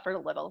writing suffered a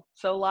little.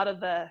 So a lot of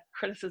the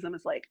criticism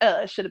is like,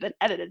 it should have been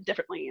edited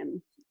differently.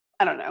 And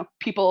I don't know,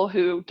 people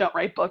who don't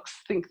write books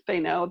think they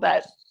know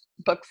that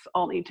books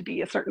all need to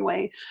be a certain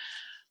way.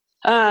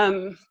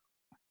 And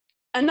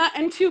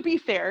to be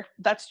fair,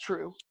 that's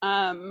true.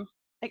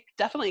 It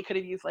definitely could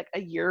have used like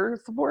a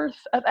year's worth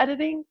of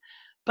editing,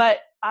 but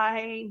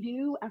I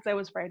knew as I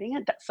was writing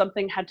it that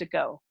something had to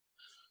go.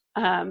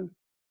 And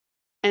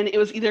it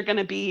was either going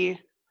to be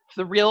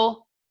the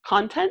real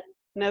content,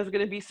 and it was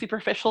going to be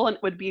superficial and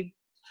it would be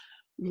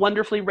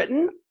wonderfully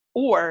written,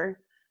 or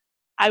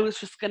I was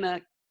just going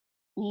to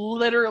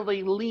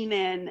literally lean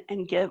in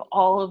and give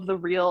all of the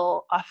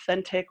real,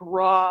 authentic,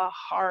 raw,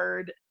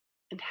 hard,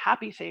 and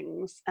happy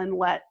things and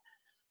let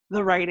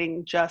the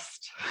writing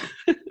just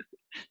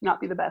not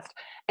be the best.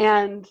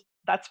 And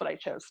that's what I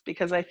chose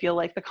because I feel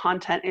like the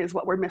content is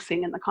what we're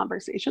missing in the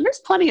conversation.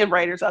 There's plenty of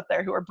writers out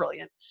there who are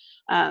brilliant.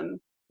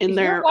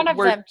 You're one of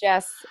them,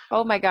 Jess.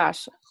 Oh my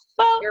gosh.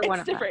 Well,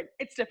 it's different.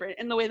 It's different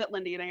in the way that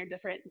Lindy and I are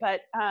different,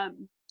 but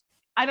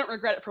I don't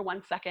regret it for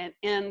 1 second.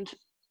 And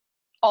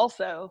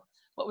also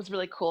what was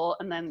really cool,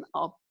 and then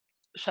I'll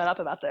shut up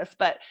about this,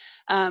 but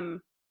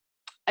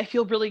I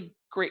feel really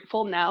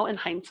grateful now in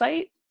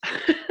hindsight,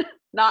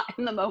 not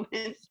in the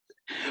moment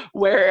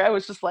where I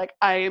was just like,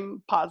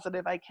 I'm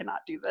positive I cannot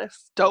do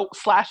this. Don't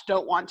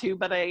want to,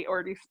 but I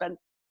already spent,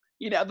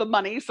 the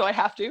money, so I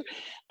have to.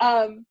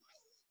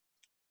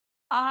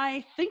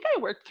 I think I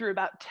worked through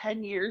about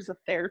 10 years of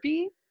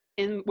therapy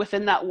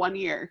within that 1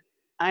 year.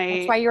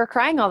 That's why you were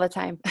crying all the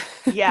time.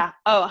 Yeah.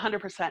 Oh,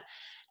 100%.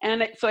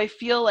 And so I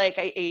feel like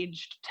I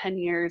aged 10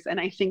 years. And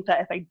I think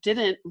that if I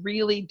didn't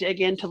really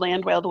dig into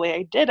Landwhale the way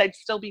I did, I'd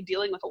still be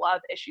dealing with a lot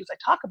of the issues I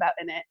talk about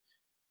in it,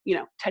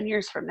 10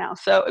 years from now.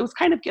 So it was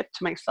kind of gift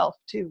to myself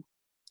too.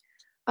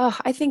 Oh,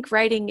 I think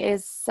writing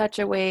is such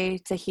a way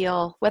to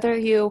heal, whether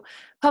you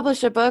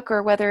publish a book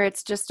or whether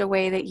it's just a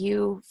way that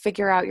you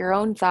figure out your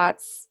own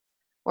thoughts.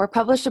 Or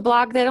publish a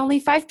blog that only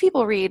 5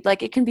 people read.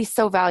 Like, it can be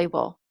so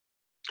valuable.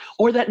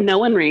 Or that no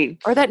one reads.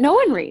 Or that no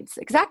one reads.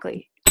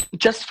 Exactly.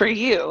 Just for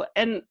you.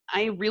 And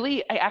I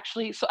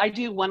actually, so I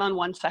do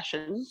one-on-one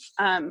sessions,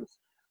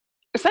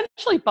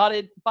 essentially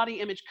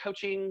body image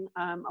coaching,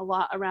 a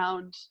lot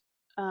around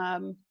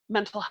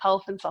mental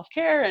health and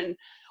self-care, and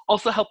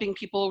also helping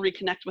people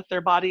reconnect with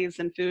their bodies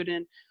and food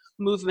and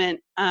movement.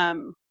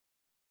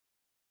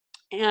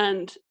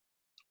 And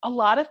a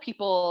lot of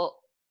people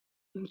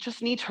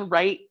just need to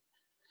write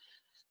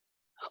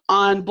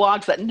on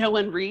blogs that no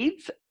one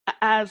reads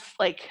as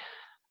like,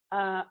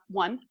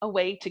 one, a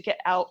way to get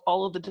out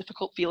all of the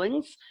difficult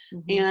feelings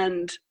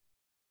and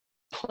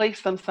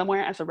place them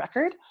somewhere as a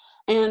record.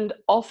 And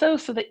also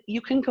so that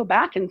you can go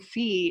back and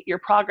see your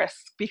progress,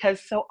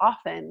 because so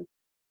often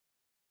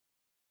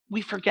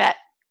we forget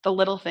the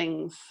little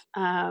things.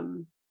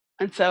 And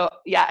so,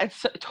 yeah,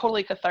 it's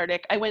totally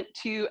cathartic. I went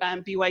to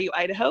BYU,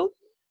 Idaho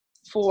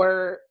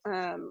for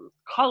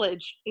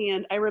college,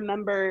 and I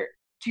remember,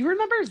 do you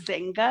remember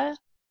Zynga?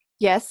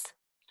 Yes.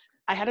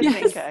 I had a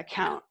Zynga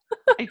account.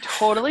 I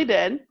totally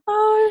did. Oh,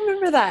 I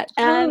remember that.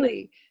 Totally.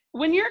 And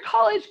when you're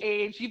college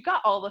age, you've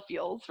got all the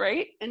feels,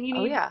 right? And you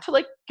need to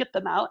like get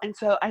them out. And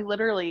so I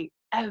literally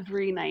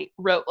every night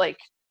wrote like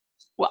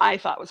what I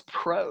thought was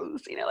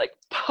prose, like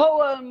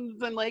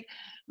poems and like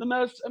the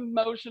most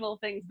emotional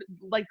things.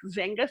 Like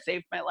Zynga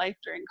saved my life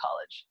during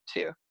college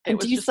too. And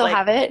do you still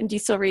have it? And do you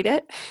still read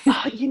it?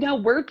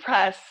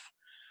 WordPress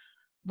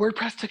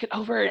took it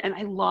over and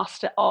I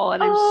lost it all.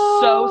 And I'm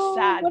so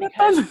sad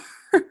because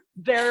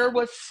there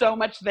was so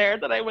much there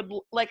that I would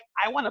like,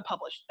 I want to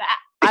publish that.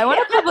 I want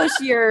to publish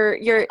your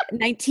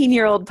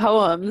 19-year-old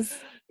poems.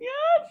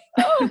 Yes.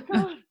 Oh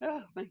God.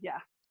 Yeah.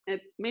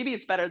 Maybe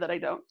it's better that I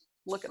don't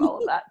look at all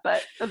of that,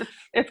 but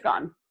it's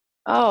gone.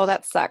 Oh,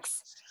 that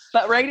sucks.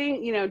 But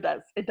writing,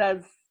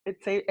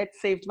 it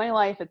saved my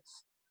life.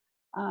 It's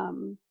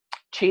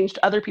changed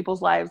other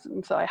people's lives.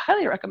 And so I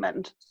highly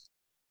recommend.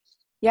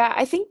 Yeah,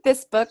 I think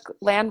this book,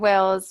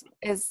 Landwhale,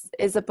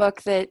 is a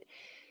book that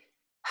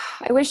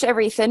I wish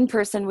every thin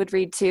person would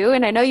read too.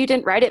 And I know you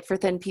didn't write it for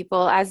thin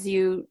people, as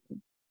you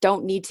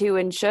don't need to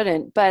and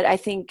shouldn't. But I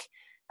think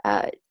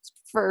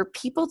for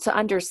people to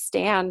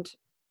understand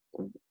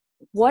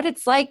what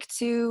it's like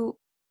to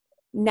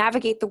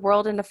navigate the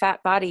world in a fat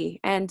body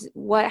and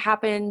what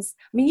happens.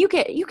 I mean, you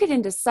get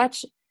into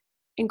such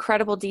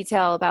incredible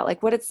detail about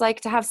like what it's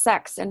like to have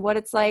sex and what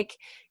it's like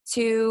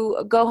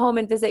to go home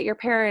and visit your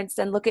parents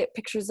and look at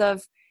pictures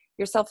of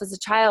yourself as a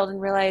child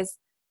and realize,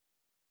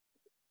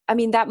 I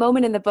mean, that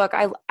moment in the book,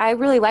 I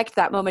really liked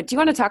that moment. Do you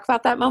want to talk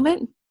about that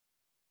moment?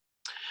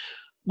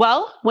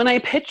 Well, when I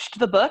pitched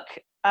the book,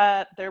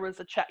 there was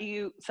a chat.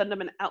 You send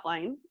them an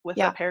outline with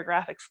a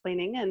paragraph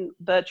explaining, and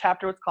the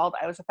chapter was called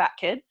 "I Was a Fat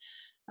Kid,"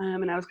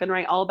 and I was going to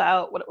write all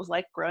about what it was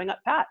like growing up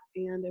fat.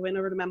 And I went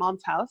over to my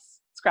mom's house,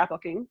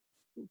 scrapbooking.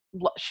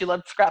 She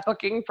loved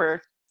scrapbooking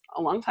for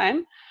a long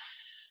time,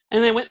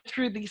 and I went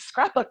through these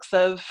scrapbooks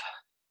of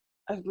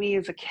me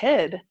as a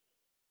kid,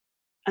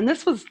 and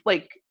this was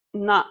like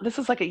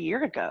a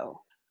year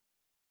ago.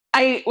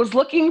 I was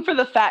looking for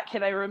the fat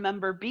kid I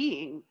remember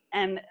being,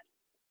 and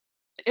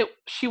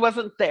she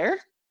wasn't there.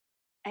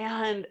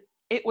 And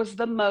it was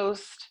the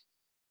most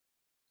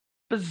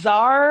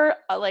bizarre,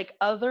 like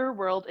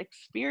otherworld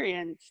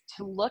experience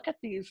to look at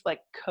these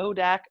like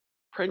Kodak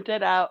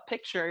printed out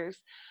pictures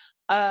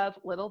of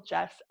little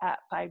Jess at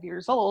 5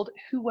 years old,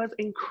 who was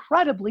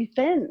incredibly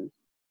thin,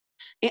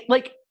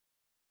 like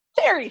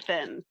very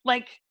thin.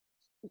 Like,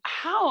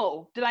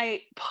 how did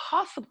I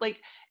possibly,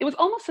 it was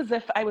almost as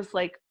if I was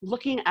like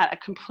looking at a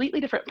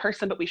completely different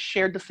person, but we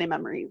shared the same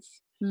memories.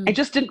 I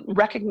just didn't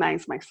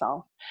recognize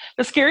myself.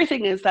 The scary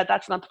thing is that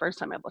that's not the first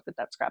time I've looked at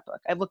that scrapbook.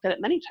 I've looked at it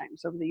many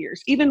times over the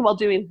years, even while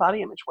doing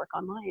body image work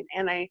online.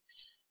 And I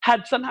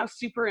had somehow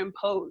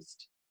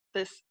superimposed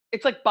this,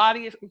 it's like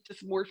body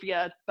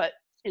dysmorphia, but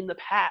in the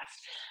past.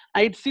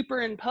 I had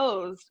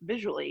superimposed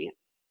visually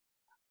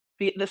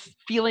this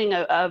feeling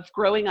of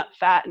growing up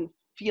fat and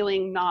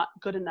feeling not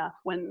good enough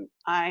when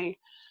I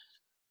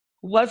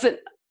wasn't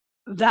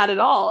that at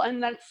all.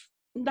 And that's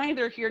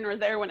neither here nor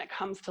there when it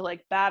comes to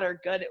like bad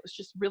or good. It was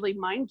just really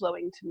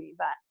mind-blowing to me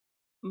that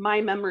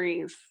my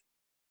memories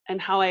and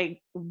how I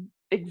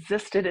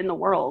existed in the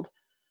world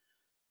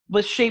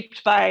was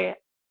shaped by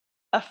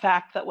a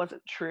fact that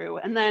wasn't true.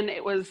 And then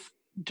it was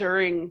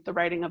during the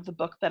writing of the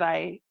book that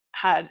I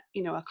had,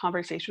 a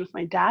conversation with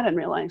my dad and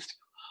realized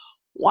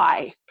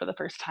why for the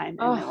first time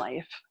in my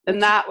life.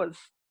 And that was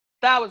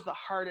the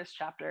hardest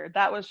chapter.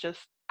 That was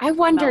just, I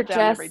wonder, Jess,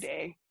 every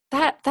day.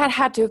 That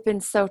had to have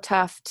been so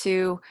tough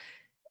to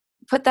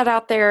put that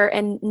out there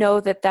and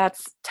know that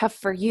that's tough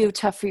for you,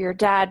 tough for your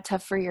dad,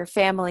 tough for your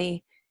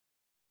family.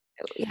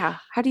 Yeah.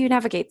 How do you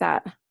navigate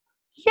that?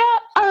 Yeah.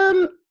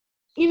 I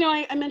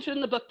mentioned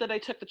in the book that I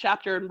took the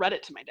chapter and read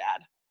it to my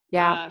dad.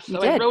 Yeah.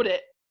 So I wrote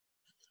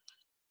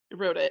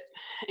it.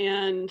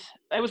 And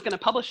I was going to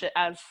publish it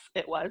as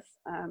it was.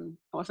 I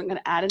wasn't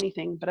going to add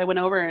anything, but I went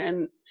over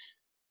and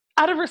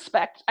out of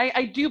respect,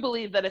 I do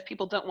believe that if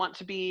people don't want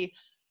to be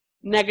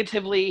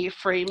negatively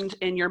framed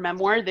in your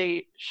memoir,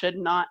 they should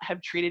not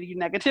have treated you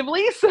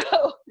negatively. So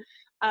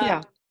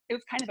Yeah. it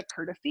was kind of a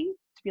courtesy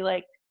to be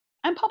like,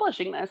 I'm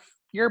publishing this.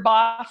 Your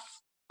boss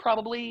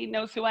probably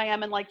knows who I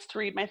am and likes to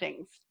read my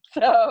things.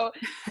 So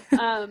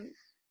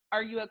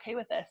are you okay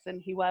with this?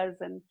 And he was.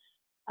 And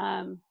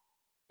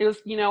it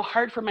was,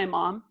 hard for my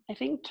mom, I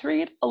think, to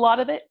read a lot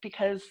of it,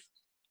 because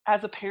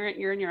as a parent,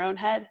 you're in your own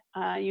head.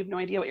 You have no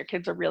idea what your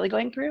kids are really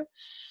going through.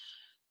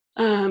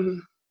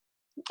 And,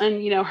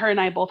 her and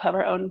I both have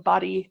our own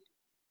body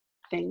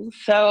things.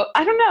 So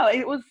I don't know.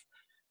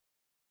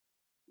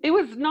 It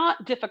was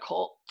not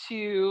difficult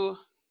to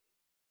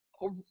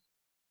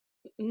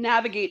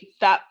navigate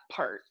that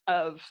part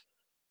of,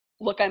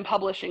 look, I'm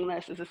publishing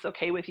this. Is this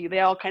okay with you? They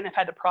all kind of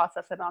had to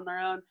process it on their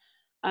own.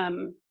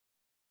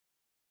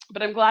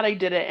 But I'm glad I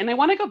did it. And I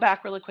want to go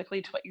back really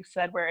quickly to what you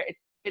said, where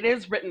it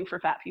is written for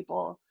fat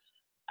people.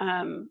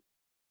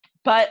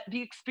 But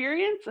the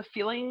experience of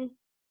feeling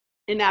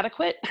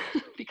inadequate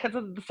because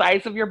of the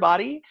size of your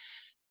body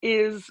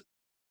is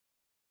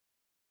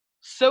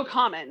so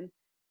common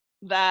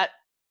that,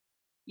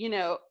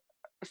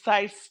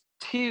 size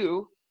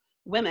 2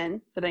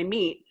 women that I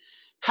meet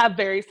have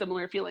very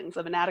similar feelings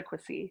of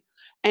inadequacy.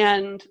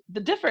 And the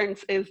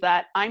difference is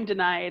that I'm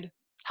denied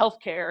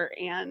healthcare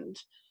and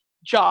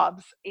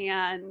jobs,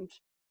 and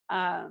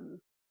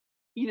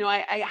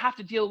I have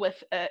to deal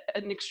with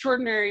an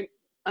extraordinary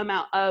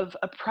amount of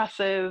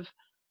oppressive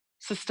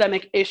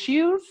systemic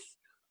issues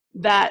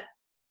that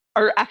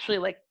are actually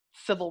like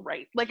civil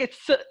right. Like,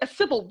 it's a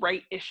civil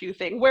right issue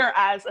thing,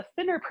 whereas a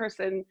thinner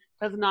person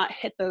does not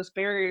hit those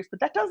barriers. But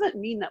that doesn't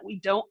mean that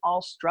we don't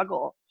all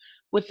struggle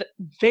with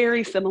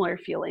very similar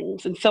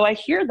feelings. And so I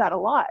hear that a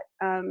lot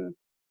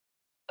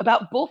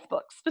about both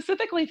books,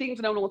 specifically Things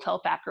No One Will Tell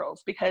Fat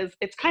Girls, because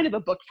it's kind of a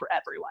book for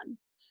everyone.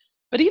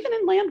 But even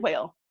in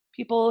Landwhale,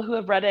 people who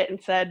have read it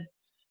and said,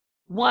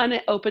 one,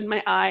 it opened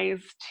my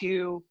eyes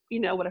to,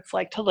 what it's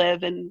like to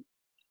live in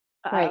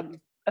Right.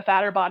 a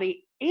fatter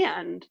body.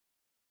 And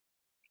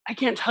I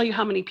can't tell you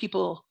how many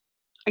people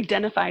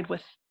identified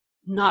with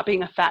not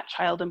being a fat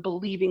child and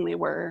believing they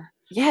were.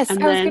 Yes,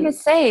 And I was going to then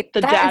say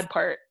the dad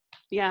part.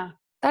 Yeah.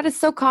 that is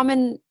so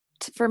common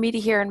for me to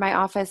hear in my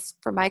office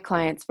for my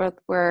clients,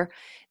 where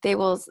they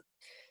will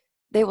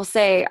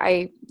say,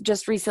 I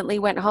just recently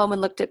went home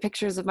and looked at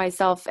pictures of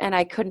myself and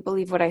I couldn't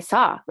believe what I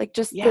saw. Like,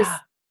 just this.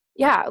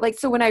 Yeah. Like,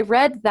 so when I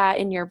read that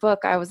in your book,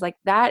 I was like,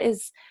 that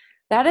is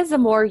a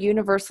more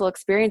universal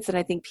experience than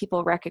I think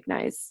people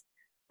recognize.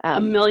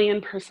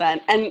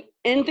 1,000,000%. And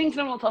in Things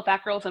No One Will Tell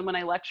Fat Girls, and when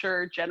I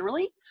lecture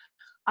generally,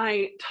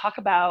 I talk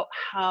about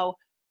how,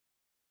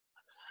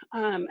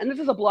 and this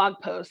is a blog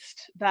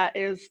post that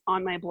is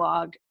on my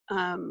blog.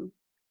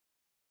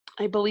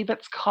 I believe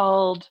it's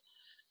called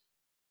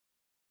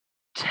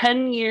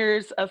 10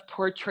 Years of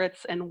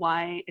Portraits and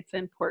Why It's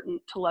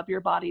Important to Love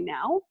Your Body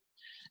Now.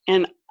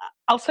 And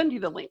I'll send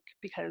you the link,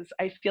 because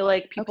I feel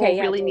like people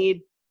really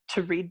need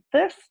to read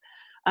this.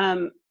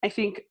 I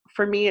think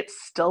for me,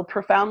 it's still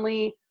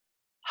profoundly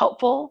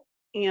helpful.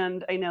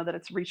 And I know that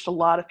it's reached a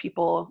lot of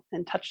people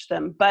and touched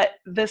them. But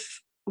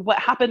what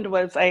happened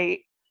was, I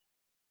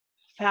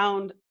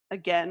found,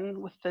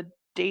 again, with the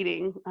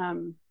dating,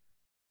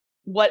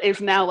 what is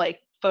now like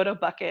Photo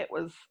Bucket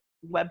was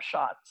web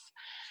shots.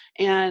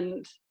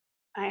 And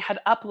I had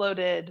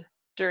uploaded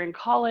during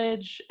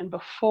college and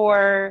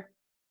before,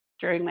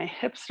 during my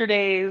hipster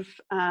days,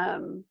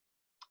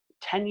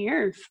 10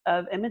 years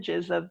of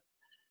images of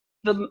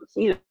the,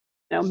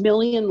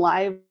 million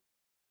lives,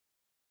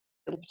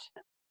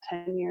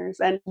 10 years.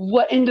 And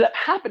what ended up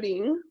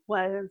happening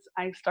was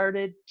I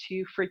started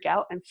to freak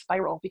out and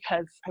spiral,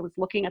 because I was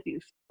looking at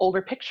these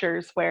older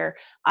pictures where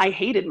I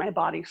hated my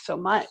body so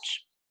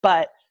much,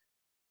 but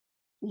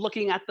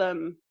looking at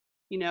them,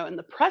 in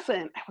the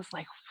present, I was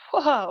like,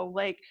 whoa,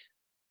 like,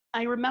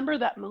 I remember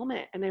that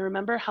moment, and I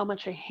remember how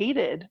much I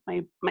hated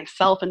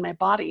myself and my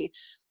body.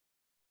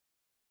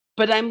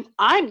 But I'm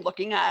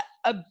looking at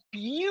a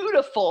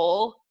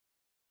beautiful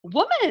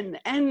woman,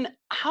 and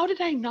how did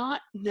I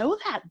not know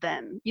that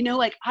then?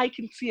 Like, I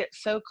can see it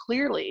so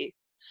clearly.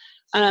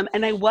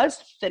 And I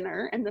was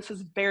thinner, and this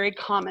is very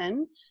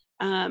common.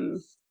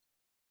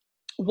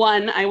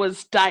 One, I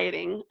was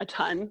dieting a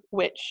ton,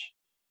 which,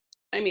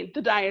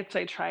 the diets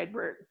I tried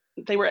were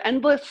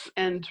endless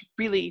and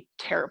really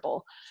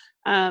terrible.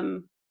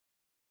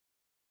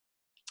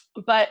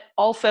 But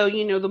also,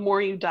 the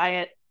more you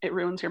diet, it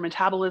ruins your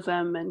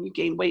metabolism and you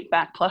gain weight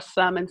back plus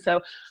some. And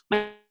so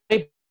my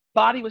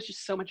body was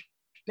just so much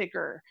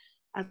bigger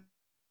as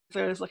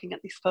I was looking at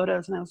these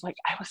photos, and I was like,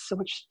 I was so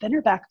much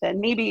thinner back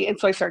then, maybe. And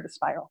so I started to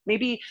spiral.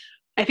 Maybe,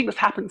 I think this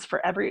happens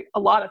for a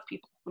lot of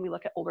people when we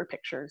look at older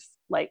pictures.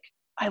 Like,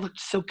 I looked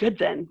so good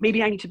then.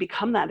 Maybe I need to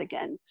become that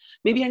again.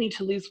 Maybe I need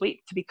to lose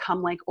weight to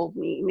become like old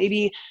me.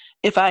 Maybe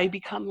if I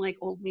become like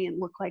old me and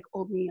look like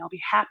old me, I'll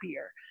be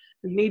happier.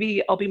 And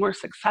maybe I'll be more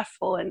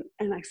successful. And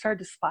I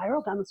started to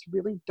spiral down this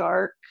really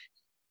dark,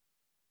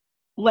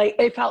 like,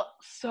 I felt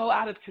so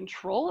out of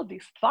control of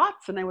these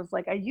thoughts. And I was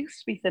like, I used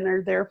to be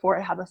thinner, therefore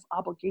I have this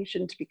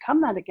obligation to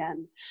become that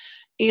again.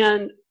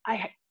 And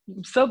I'm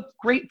so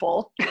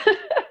grateful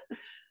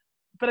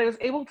that I was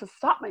able to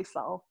stop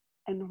myself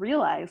and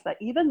realize that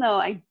even though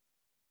I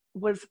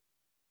was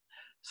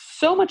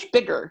so much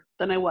bigger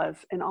than I was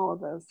in all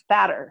of those,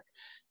 fatter,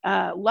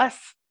 less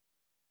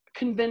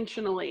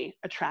conventionally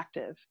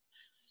attractive,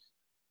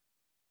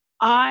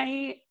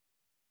 I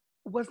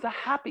was the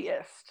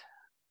happiest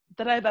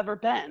that I've ever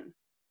been.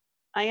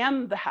 I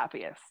am the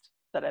happiest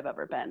that I've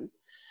ever been.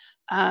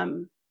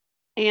 And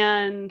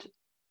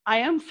I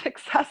am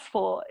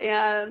successful,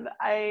 and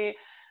I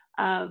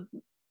have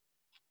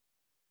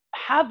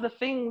the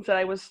things that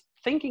I was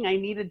thinking I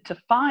needed to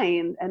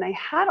find, and I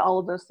had all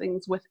of those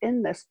things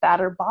within this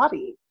fatter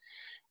body.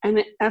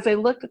 And as I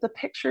looked at the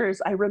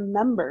pictures, I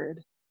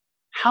remembered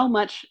how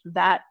much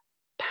that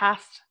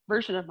past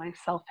version of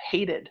myself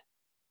hated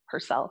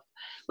herself,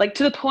 like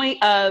to the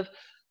point of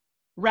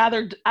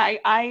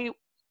I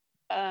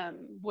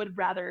would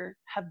rather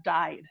have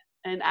died,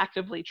 and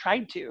actively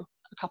tried to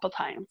a couple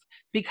times,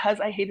 because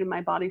I hated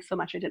my body so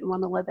much I didn't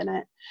want to live in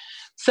it.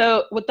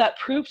 So what that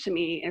proved to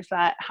me is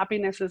that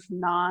happiness is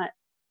not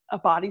a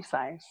body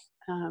size.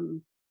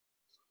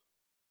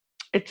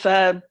 It's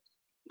a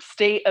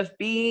state of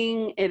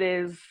being. It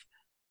is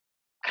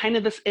kind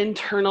of this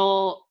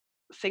internal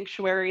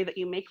sanctuary that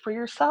you make for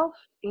yourself.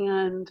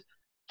 And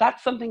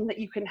that's something that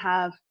you can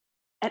have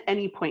at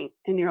any point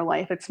in your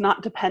life. It's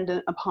not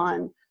dependent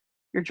upon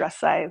your dress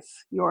size,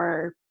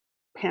 your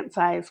pant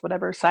size,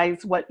 whatever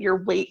size, what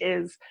your weight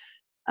is.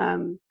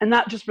 And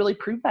that just really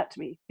proved that to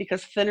me,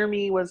 because thinner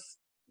me was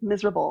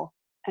miserable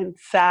and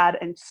sad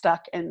and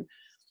stuck, and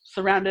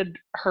surrounded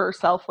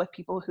herself with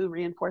people who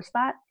reinforced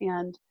that.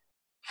 And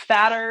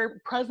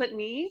fatter present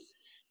me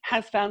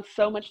has found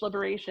so much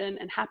liberation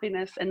and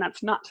happiness. And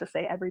that's not to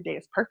say every day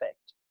is perfect,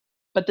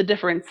 but the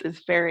difference is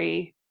it's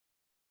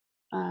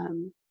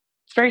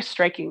very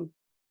striking.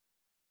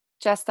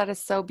 Jess, that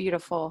is so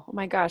beautiful. Oh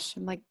my gosh,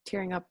 I'm like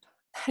tearing up.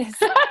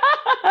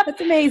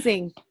 That's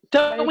amazing.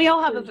 Don't we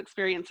all have those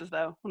experiences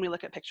though, when we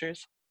look at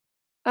pictures?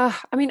 I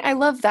mean, I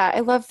love that.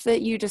 I love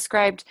that you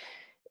described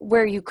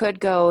where you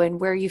could go and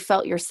where you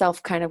felt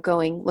yourself kind of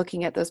going,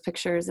 looking at those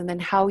pictures, and then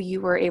how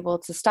you were able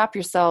to stop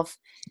yourself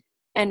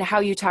and how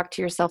you talk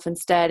to yourself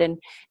instead, and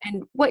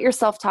what your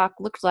self-talk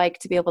looked like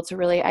to be able to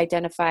really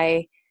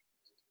identify,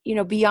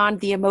 beyond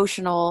the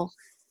emotional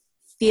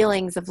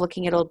feelings of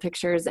looking at old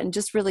pictures, and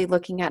just really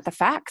looking at the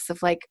facts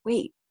of like,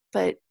 wait,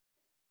 but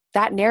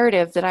that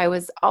narrative that I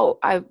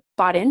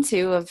bought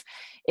into of,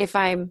 if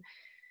I'm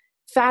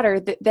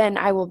fatter, then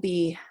I will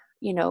be,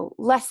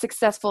 less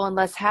successful and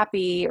less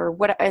happy, or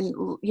what, and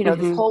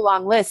this whole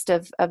long list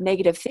of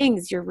negative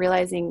things, you're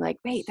realizing like,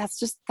 wait, that's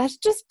just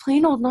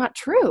plain old not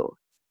true.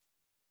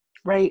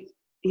 Right.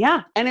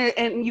 Yeah.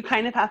 And you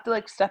kind of have to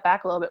like step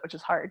back a little bit, which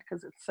is hard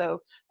because it's so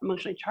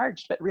emotionally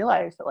charged, but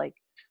realize that like,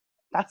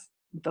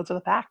 those are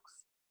the facts.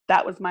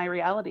 That was my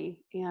reality.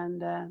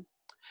 And,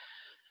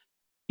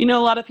 a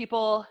lot of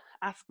people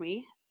ask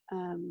me,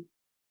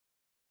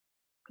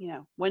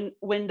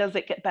 when does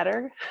it get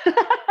better?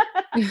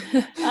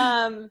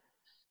 And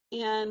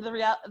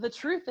the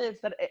truth is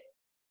that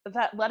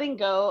that letting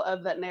go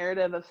of that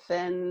narrative of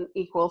thin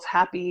equals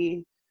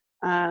happy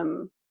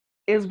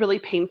is really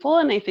painful.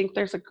 And I think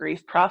there's a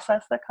grief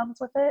process that comes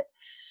with it.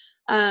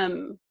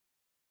 And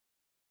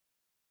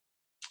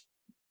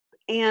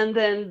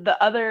then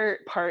the other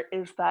part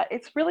is that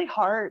it's really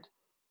hard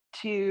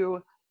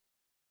to,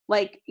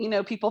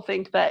 people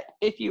think that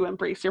if you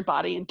embrace your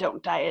body and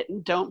don't diet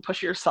and don't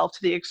push yourself to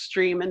the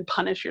extreme and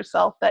punish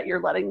yourself, that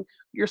you're letting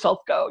yourself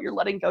go,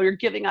 you're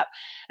giving up.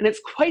 And it's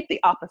quite the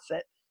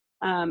opposite.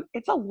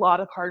 It's a lot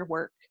of hard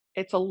work.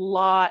 It's a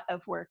lot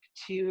of work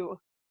to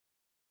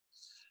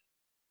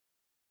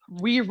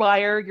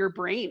rewire your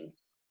brain,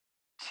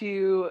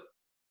 to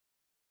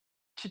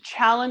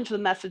challenge the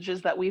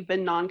messages that we've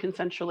been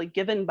non-consensually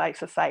given by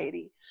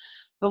society,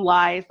 the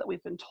lies that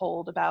we've been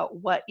told about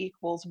what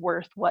equals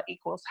worth, what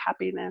equals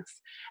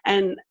happiness.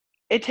 And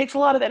it takes a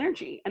lot of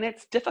energy, and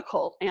it's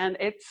difficult, and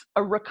it's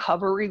a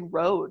recovery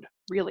road,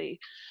 really.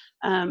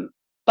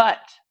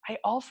 But I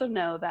also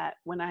know that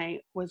when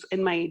I was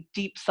in my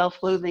deep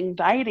self-loathing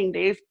dieting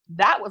days,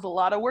 that was a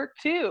lot of work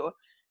too.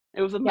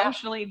 It was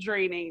emotionally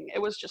draining. It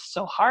was just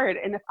so hard.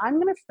 And if I'm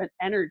going to spend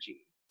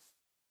energy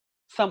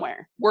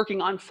somewhere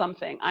working on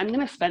something, I'm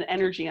going to spend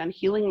energy on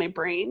healing my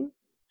brain.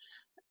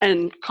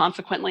 And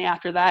consequently,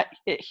 after that,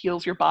 it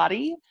heals your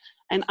body.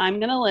 And I'm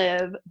going to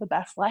live the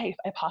best life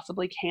I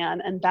possibly can.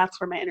 And that's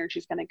where my energy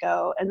is going to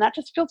go. And that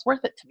just feels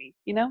worth it to me,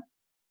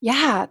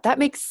 Yeah, that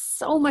makes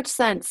so much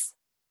sense.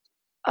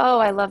 Oh,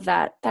 I love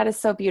that. That is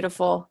so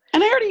beautiful.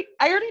 And I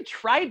already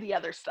tried the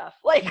other stuff.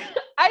 Like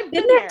I've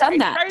been there. Done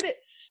that.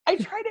 I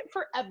tried it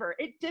forever.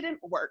 It didn't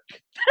work.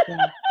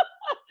 Yeah.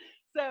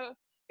 So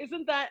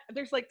isn't that,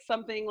 there's like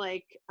something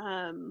like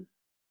a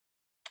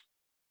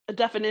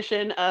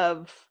definition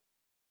of,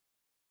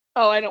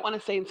 I don't want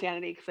to say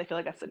insanity because I feel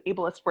like that's an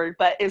ableist word,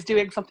 but is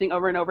doing something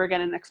over and over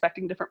again and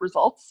expecting different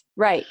results.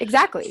 Right.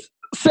 Exactly.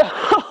 So,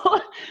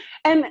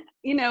 and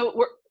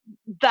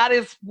that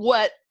is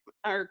what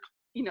our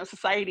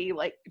society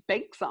like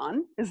banks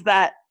on, is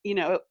that,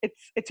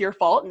 it's your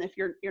fault. And if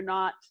you're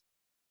not,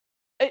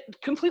 it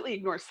completely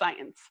ignores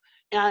science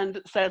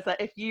and says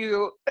that if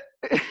you,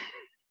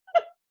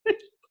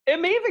 it's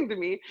amazing to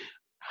me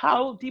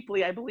how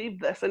deeply I believe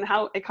this and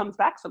how it comes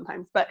back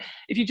sometimes. But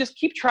if you just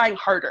keep trying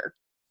harder,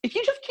 if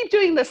you just keep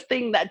doing this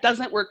thing that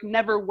doesn't work,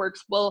 never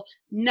works, will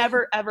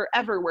never, ever,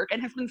 ever work,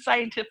 and has been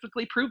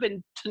scientifically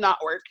proven to not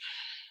work,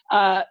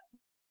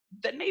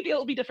 then maybe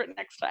it'll be different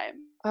next time.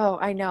 Oh,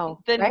 I know,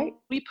 Then right?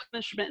 we put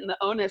punishment and the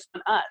onus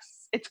on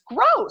us. It's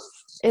gross.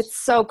 It's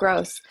so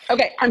gross.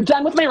 Okay, I'm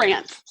done with my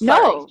rant.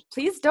 Sorry. No,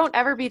 please don't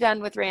ever be done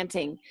with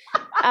ranting.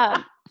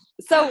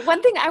 So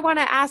one thing I want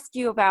to ask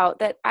you about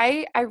that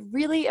I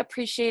really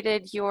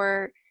appreciated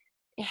your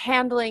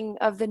handling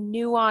of the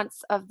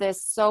nuance of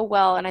this so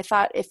well. And I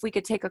thought if we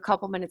could take a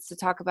couple minutes to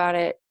talk about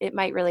it, it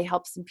might really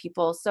help some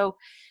people. So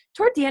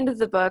toward the end of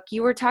the book,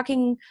 you were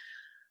talking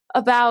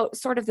about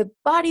sort of the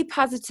body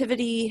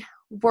positivity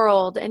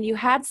world, and you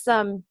had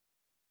some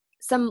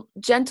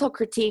gentle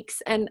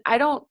critiques. And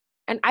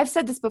I've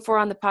said this before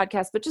on the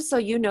podcast, but just so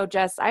you know,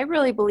 Jess, I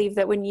really believe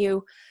that when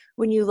you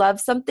love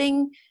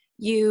something,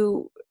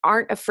 you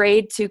aren't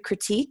afraid to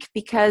critique,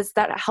 because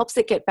that helps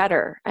it get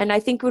better. And I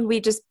think when we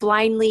just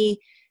blindly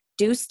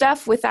do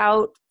stuff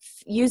without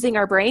using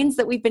our brains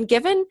that we've been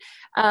given,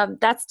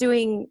 that's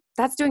doing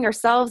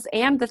ourselves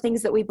and the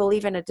things that we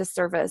believe in a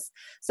disservice.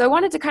 So I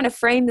wanted to kind of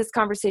frame this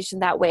conversation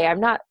that way.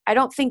 I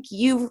don't think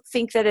you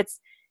think that it's,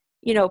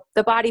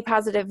 the body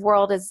positive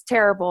world is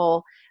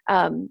terrible,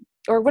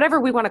 or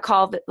whatever we want to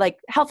call it, like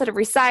health at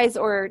every size,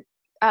 or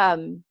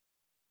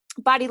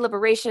body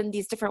liberation,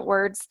 these different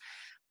words.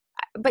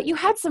 But you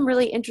had some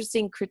really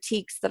interesting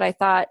critiques that I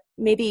thought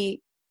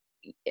maybe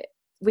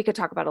we could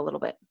talk about a little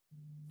bit.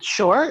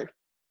 Sure.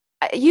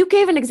 You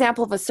gave an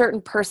example of a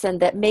certain person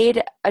that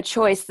made a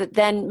choice that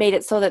then made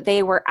it so that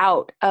they were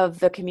out of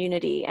the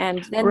community.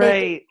 And then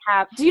they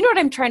have, do you know what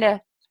I'm trying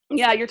to?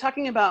 Yeah, you're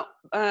talking about,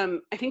 I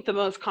think the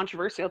most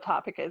controversial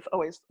topic is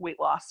always weight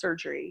loss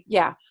surgery.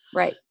 Yeah,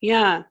 right.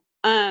 Yeah.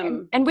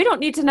 And we don't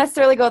need to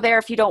necessarily go there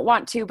if you don't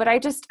want to, but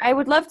I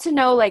would love to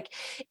know, like,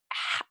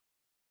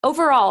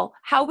 overall,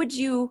 how would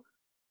you,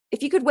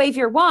 if you could wave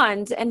your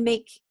wand and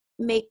make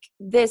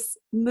this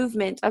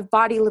movement of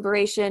body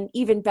liberation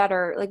even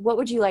better, like, what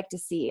would you like to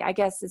see, I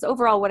guess, is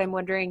overall what I'm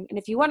wondering. And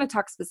if you want to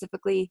talk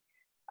specifically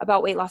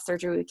about weight loss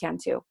surgery, we can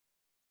too.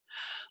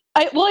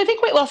 I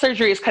think weight loss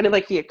surgery is kind of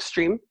like the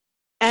extreme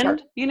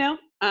end, Sure.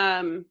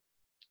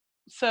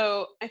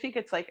 So I think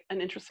it's like an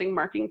interesting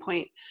marking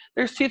point.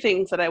 There's two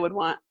things that I would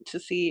want to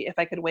see if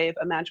I could wave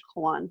a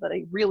magical wand that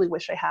I really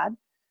wish I had.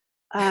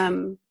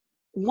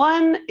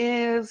 One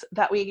is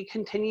that we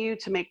continue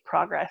to make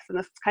progress, and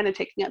this is kind of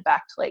taking it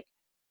back to like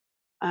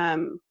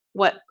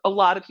what a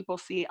lot of people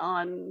see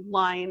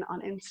online on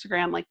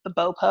Instagram, like the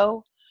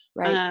BOPO,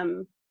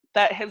 right?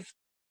 That has,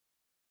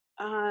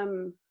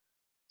 the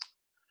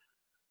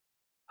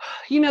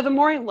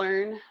more I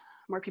learn, the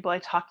more people I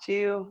talk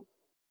to,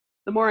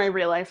 the more I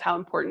realize how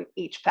important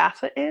each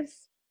facet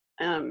is,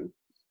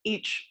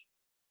 each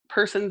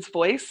person's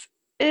voice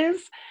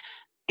is.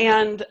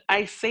 And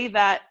I say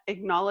that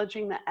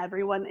acknowledging that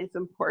everyone is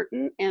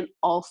important, and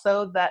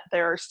also that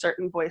there are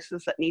certain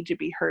voices that need to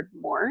be heard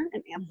more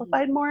and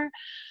amplified more.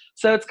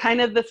 So it's kind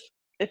of this,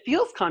 it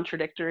feels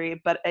contradictory,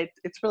 but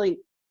it's really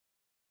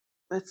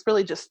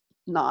just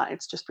not,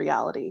 it's just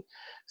reality.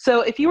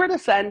 So if you were to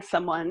send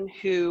someone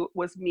who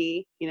was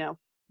me,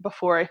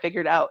 before I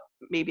figured out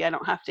maybe I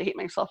don't have to hate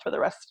myself for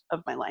the rest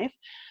of my life,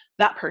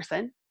 that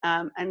person,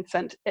 and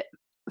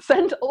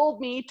sent old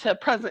me to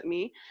present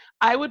me,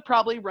 I would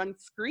probably run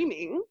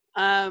screaming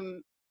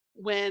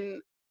when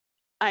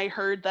I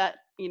heard that,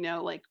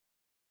 like,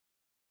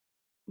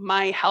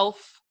 my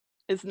health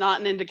is not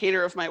an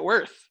indicator of my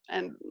worth,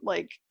 and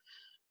like,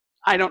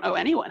 I don't owe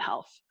anyone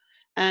health.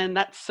 And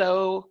that's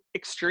so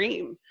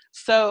extreme.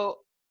 So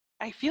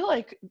I feel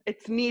like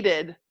it's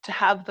needed to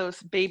have those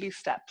baby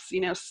steps,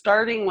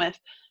 starting with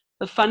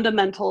the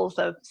fundamentals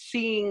of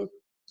seeing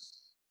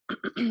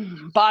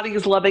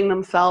bodies loving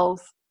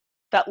themselves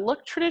that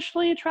look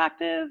traditionally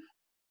attractive,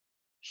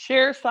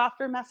 share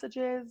softer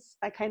messages.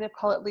 I kind of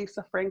call it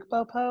Lisa Frank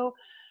Bopo.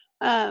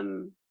 But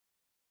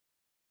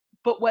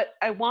what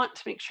I want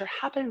to make sure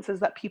happens is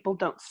that people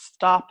don't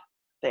stop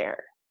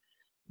there,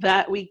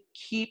 that we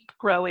keep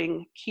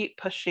growing, keep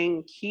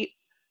pushing, keep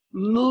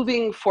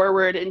moving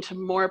forward into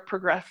more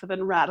progressive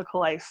and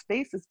radicalized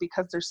spaces,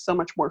 because there's so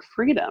much more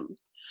freedom.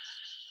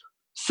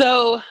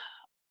 So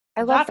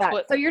I love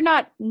that. So you're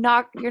not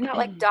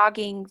like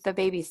dogging the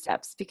baby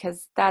steps,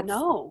 because that's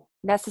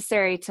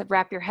necessary to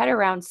wrap your head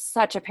around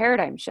such a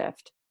paradigm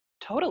shift.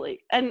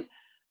 Totally. And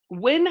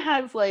when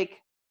has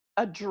like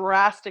a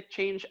drastic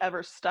change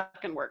ever stuck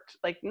and worked?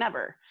 Like,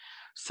 never.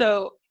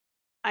 So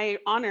I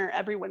honor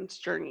everyone's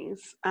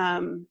journeys.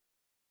 And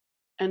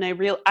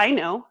I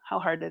know how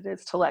hard it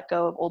is to let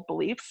go of old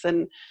beliefs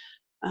and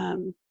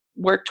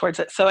work towards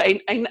it. So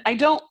I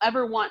don't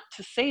ever want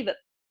to say that,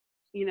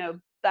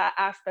 that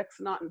aspect's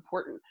not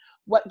important.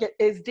 What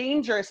is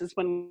dangerous is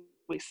when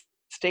we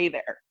stay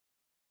there.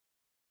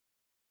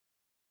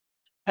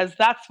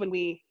 that's when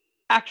we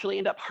actually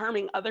end up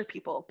harming other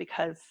people,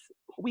 because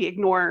we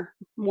ignore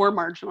more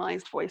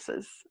marginalized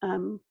voices,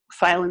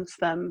 silence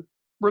them,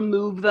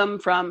 remove them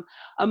from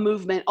a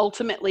movement.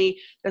 Ultimately,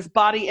 this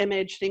body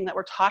image thing that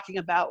we're talking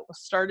about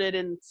was started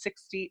in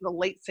the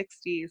late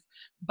 60s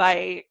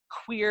by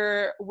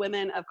queer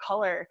women of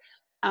color.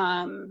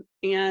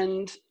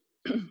 And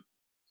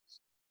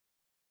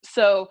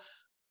so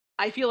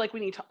I feel like we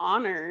need to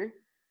honor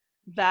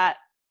that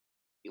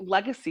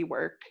legacy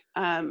work.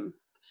 And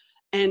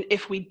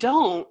if we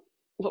don't,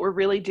 what we're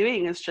really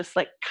doing is just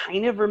like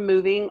kind of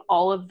removing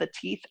all of the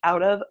teeth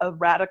out of a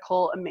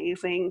radical,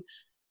 amazing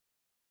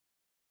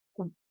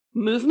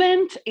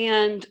movement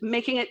and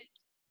making it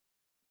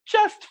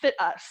just fit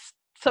us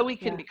so we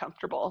can be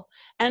comfortable.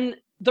 And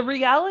the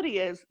reality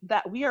is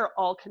that we are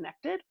all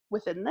connected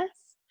within this.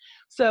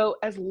 So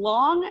as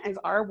long as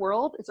our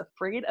world is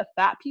afraid of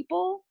fat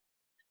people,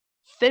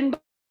 thin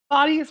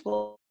bodies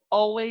will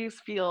always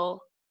feel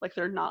like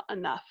they're not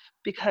enough,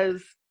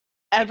 because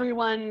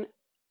everyone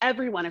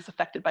is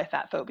affected by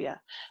fat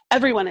phobia.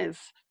 Everyone is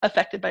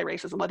affected by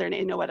racism, whether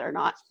they know it or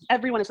not.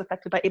 Everyone is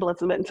affected by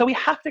ableism. And so we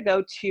have to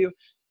go to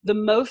the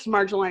most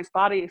marginalized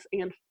bodies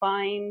and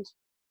find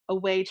a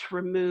way to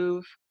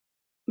remove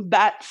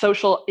that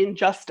social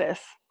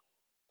injustice.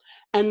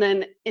 And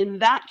then in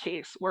that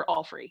case, we're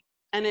all free.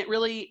 And it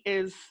really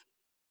is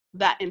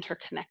that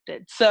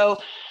interconnected. So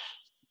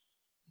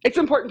it's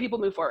important people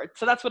move forward.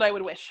 So that's what I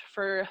would wish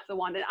for the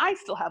wand. And I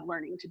still have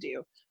learning to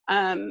do.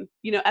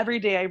 Every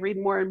day I read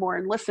more and more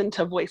and listen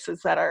to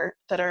voices that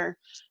are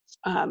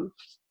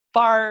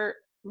far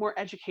more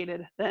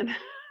educated than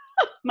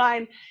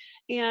mine.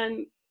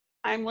 And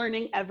I'm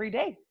learning every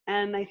day.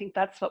 And I think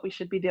that's what we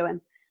should be doing.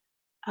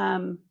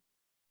 The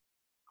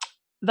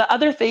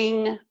other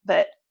thing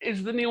that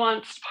is the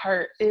nuanced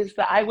part is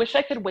that I wish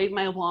I could wave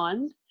my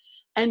wand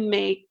and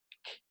make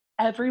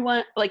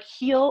everyone, like,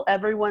 heal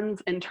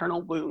everyone's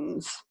internal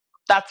wounds.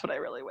 That's what I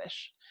really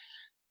wish.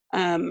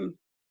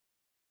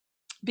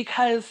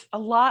 Because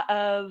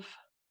I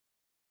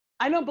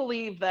don't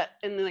believe that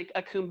in like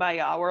a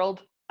kumbaya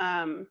world,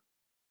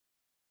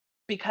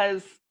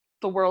 because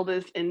the world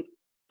is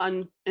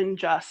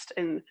unjust.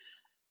 And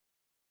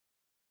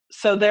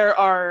so there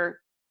are,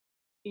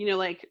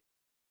 like,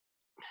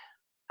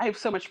 I have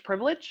so much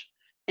privilege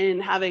in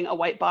having a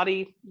white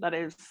body that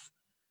is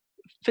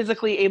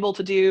physically able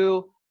to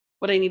do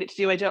what I need it to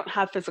do. I don't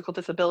have physical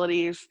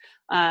disabilities.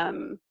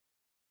 And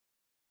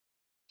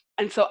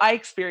so I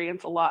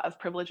experience a lot of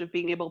privilege of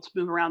being able to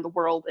move around the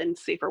world in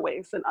safer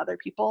ways than other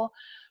people.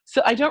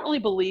 So I don't really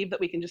believe that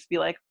we can just be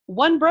like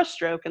one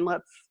brushstroke and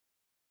let's,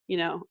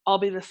 all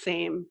be the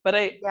same.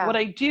 But what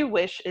I do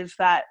wish is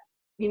that,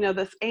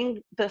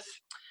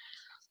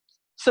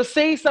 so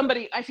say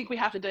somebody, I think we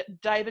have to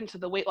dive into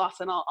the weight loss,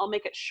 and I'll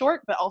make it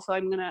short, but also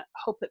I'm going to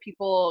hope that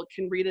people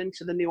can read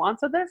into the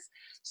nuance of this.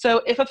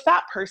 So if a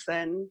fat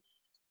person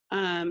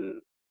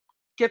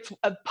gets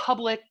a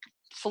public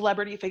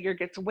celebrity figure,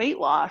 gets weight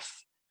loss,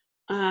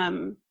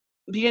 the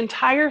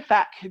entire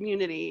fat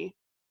community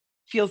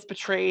feels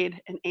betrayed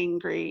and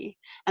angry.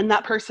 And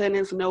that person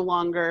is no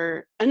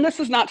longer, and this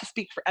is not to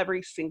speak for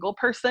every single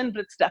person,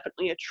 but it's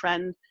definitely a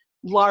trend.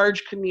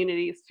 Large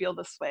communities feel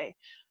this way.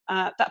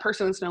 That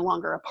person is no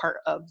longer a part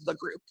of the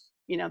group.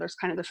 There's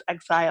kind of this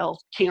exile,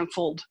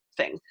 canceled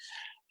thing.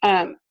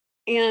 And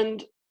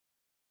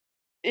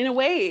in a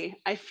way,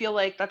 I feel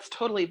like that's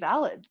totally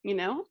valid.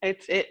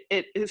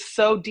 It is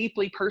so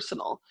deeply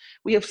personal.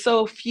 We have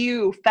so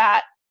few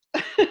fat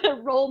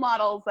role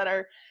models that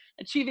are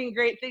achieving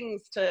great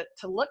things to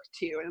look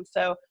to. And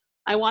so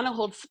I want to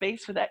hold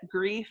space for that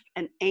grief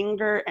and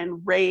anger and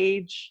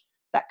rage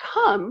that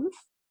comes,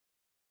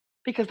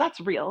 because that's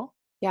real.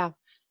 Yeah.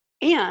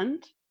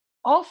 And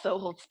also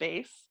hold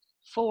space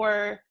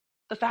for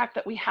the fact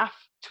that we have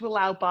to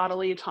allow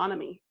bodily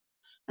autonomy.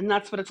 And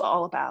that's what it's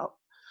all about.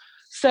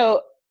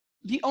 So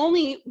the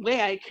only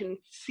way I can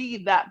see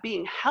that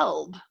being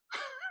held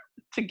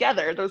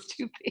together, those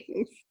two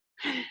things,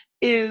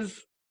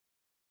 is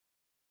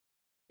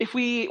if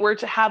we were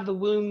to have the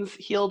wounds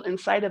healed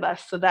inside of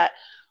us so that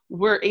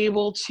we're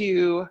able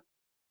to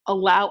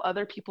allow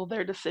other people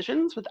their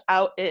decisions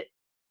without it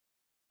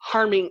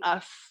harming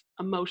us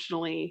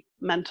emotionally,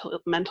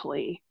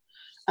 mentally,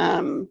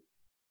 and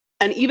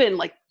even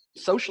like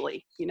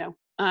socially,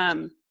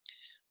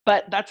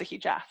 but that's a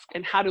huge ask.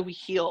 And how do we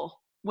heal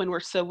when we're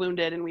so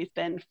wounded and we've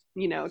been,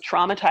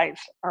 traumatized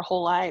our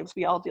whole lives?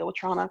 We all deal with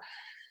trauma,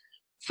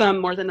 some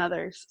more than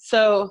others.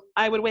 So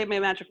I would wave my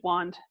magic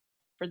wand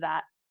for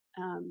that.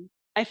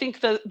 I think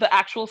the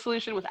actual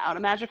solution without a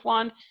magic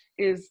wand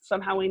is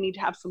somehow we need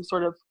to have some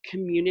sort of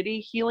community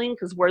healing,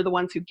 because we're the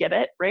ones who get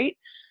it, right?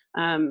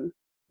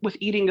 With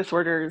eating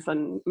disorders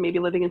and maybe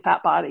living in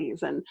fat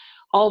bodies and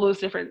all those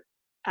different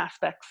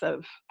aspects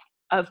of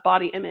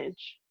body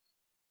image.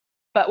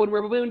 But when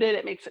we're wounded,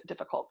 it makes it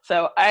difficult.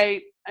 So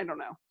I don't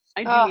know.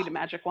 I do need a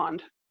magic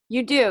wand.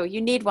 You do.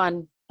 You need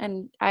one.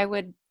 And I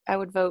would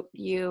vote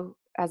you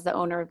as the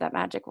owner of that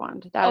magic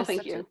wand.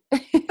 Thank you.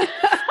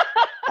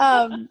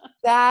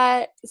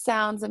 That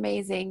sounds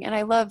amazing. And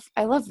I love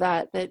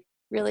that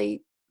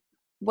really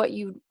what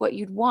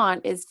you'd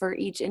want is for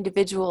each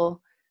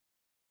individual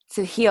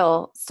to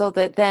heal so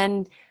that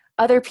then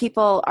other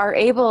people are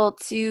able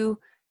to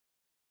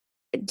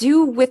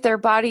do with their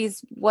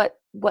bodies what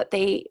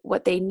they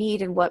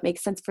need and what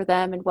makes sense for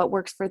them and what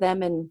works for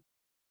them, and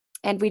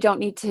we don't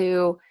need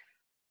to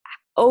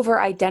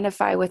over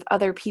identify with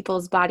other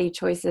people's body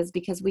choices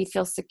because we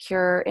feel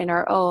secure in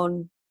our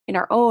own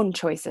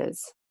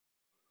choices.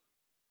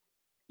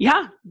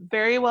 Yeah,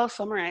 very well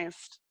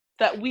summarized.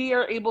 That we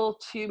are able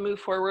to move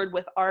forward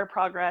with our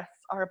progress,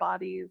 our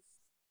bodies,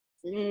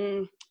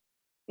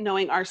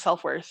 knowing our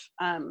self-worth,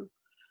 and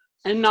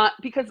not,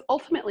 because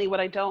ultimately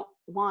what I don't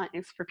want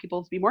is for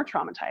people to be more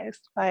traumatized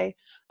by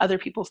other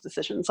people's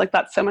decisions. Like,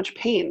 that's so much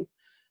pain.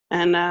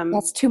 And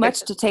that's too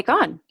much to take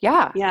on.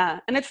 Yeah. Yeah.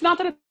 And it's not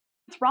that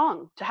it's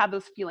wrong to have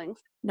those feelings.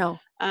 No.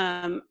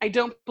 I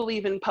don't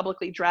believe in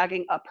publicly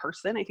dragging a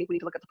person. I think we need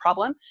to look at the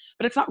problem,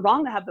 but it's not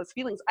wrong to have those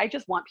feelings. I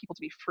just want people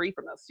to be free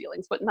from those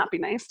feelings. Wouldn't that be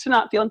nice to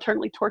not feel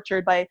internally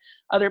tortured by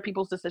other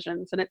people's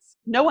decisions? And it's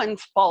no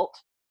one's fault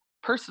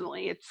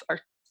personally. It's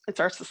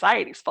our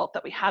society's fault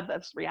that we have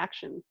this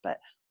reaction. But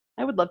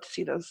I would love to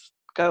see those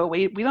go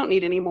away. We don't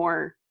need any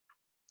more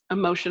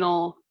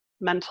emotional,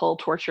 mental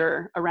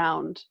torture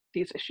around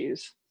these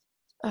issues.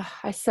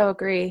 I so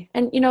agree.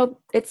 And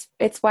it's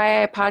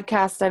why I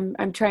podcast.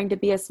 I'm trying to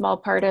be a small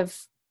part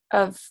of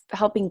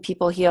helping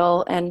people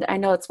heal. And I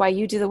know it's why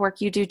you do the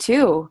work you do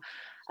too.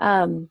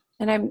 And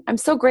I'm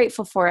so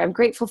grateful for it. I'm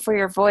grateful for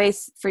your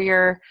voice, for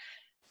your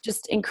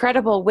just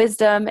incredible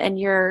wisdom and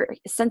your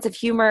sense of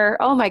humor.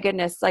 Oh my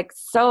goodness. Like,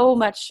 so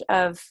much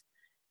of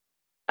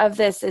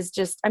this is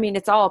just, I mean,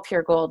 it's all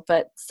pure gold,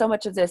 but so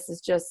much of this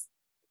is just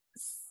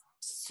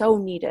so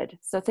needed.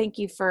 So thank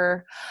you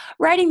for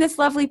writing this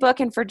lovely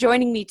book and for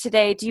joining me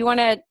today. Do you want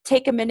to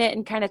take a minute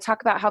and kind of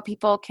talk about how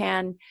people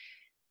can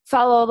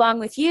follow along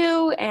with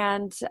you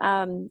and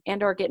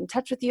or get in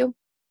touch with you?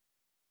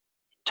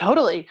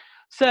 Totally.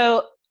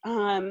 So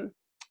you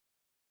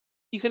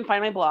can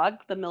find my blog,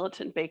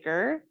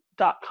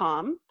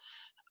 themilitantbaker.com.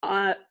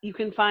 You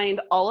can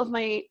find all of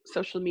my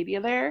social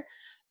media there.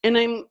 And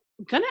I'm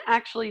going to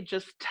actually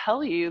just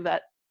tell you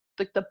that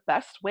the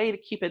best way to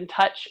keep in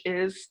touch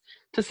is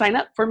to sign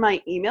up for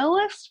my email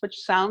list, which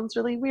sounds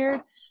really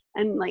weird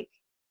and like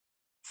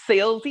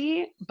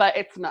salesy, but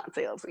it's not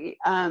salesy.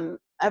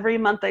 Every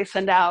month I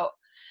send out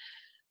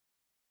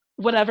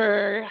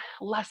whatever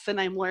lesson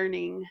I'm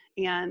learning,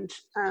 and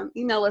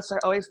email lists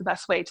are always the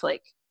best way to,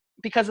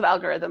 because of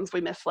algorithms,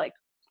 we miss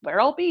where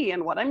I'll be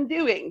and what I'm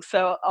doing.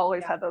 So I'll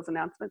always have those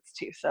announcements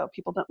too, so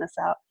people don't miss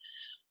out.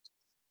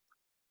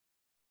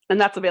 And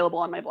that's available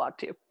on my blog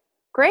too.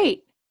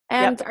 Great.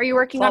 And Are you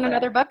working on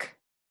another book?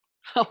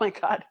 Oh my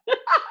God.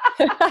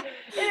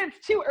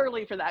 It's too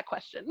early for that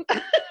question.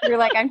 You're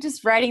like, I'm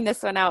just writing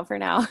this one out for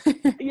now.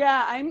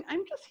 Yeah, I'm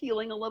just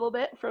healing a little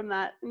bit from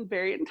that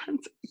very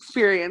intense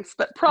experience,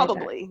 but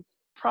probably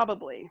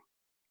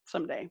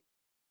someday.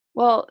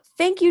 Well,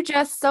 thank you,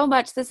 Jes, so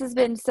much. This has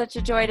been such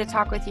a joy to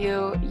talk with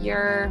you.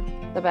 You're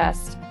the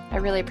best. I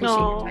really appreciate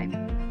your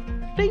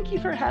time. Thank you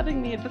for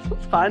having me. This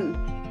was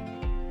fun.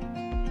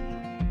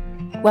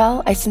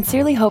 Well, I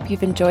sincerely hope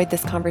you've enjoyed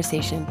this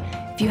conversation.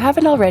 If you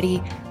haven't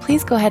already,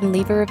 please go ahead and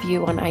leave a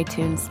review on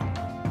iTunes.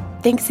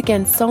 Thanks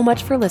again so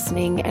much for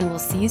listening, and we'll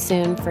see you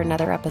soon for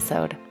another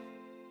episode.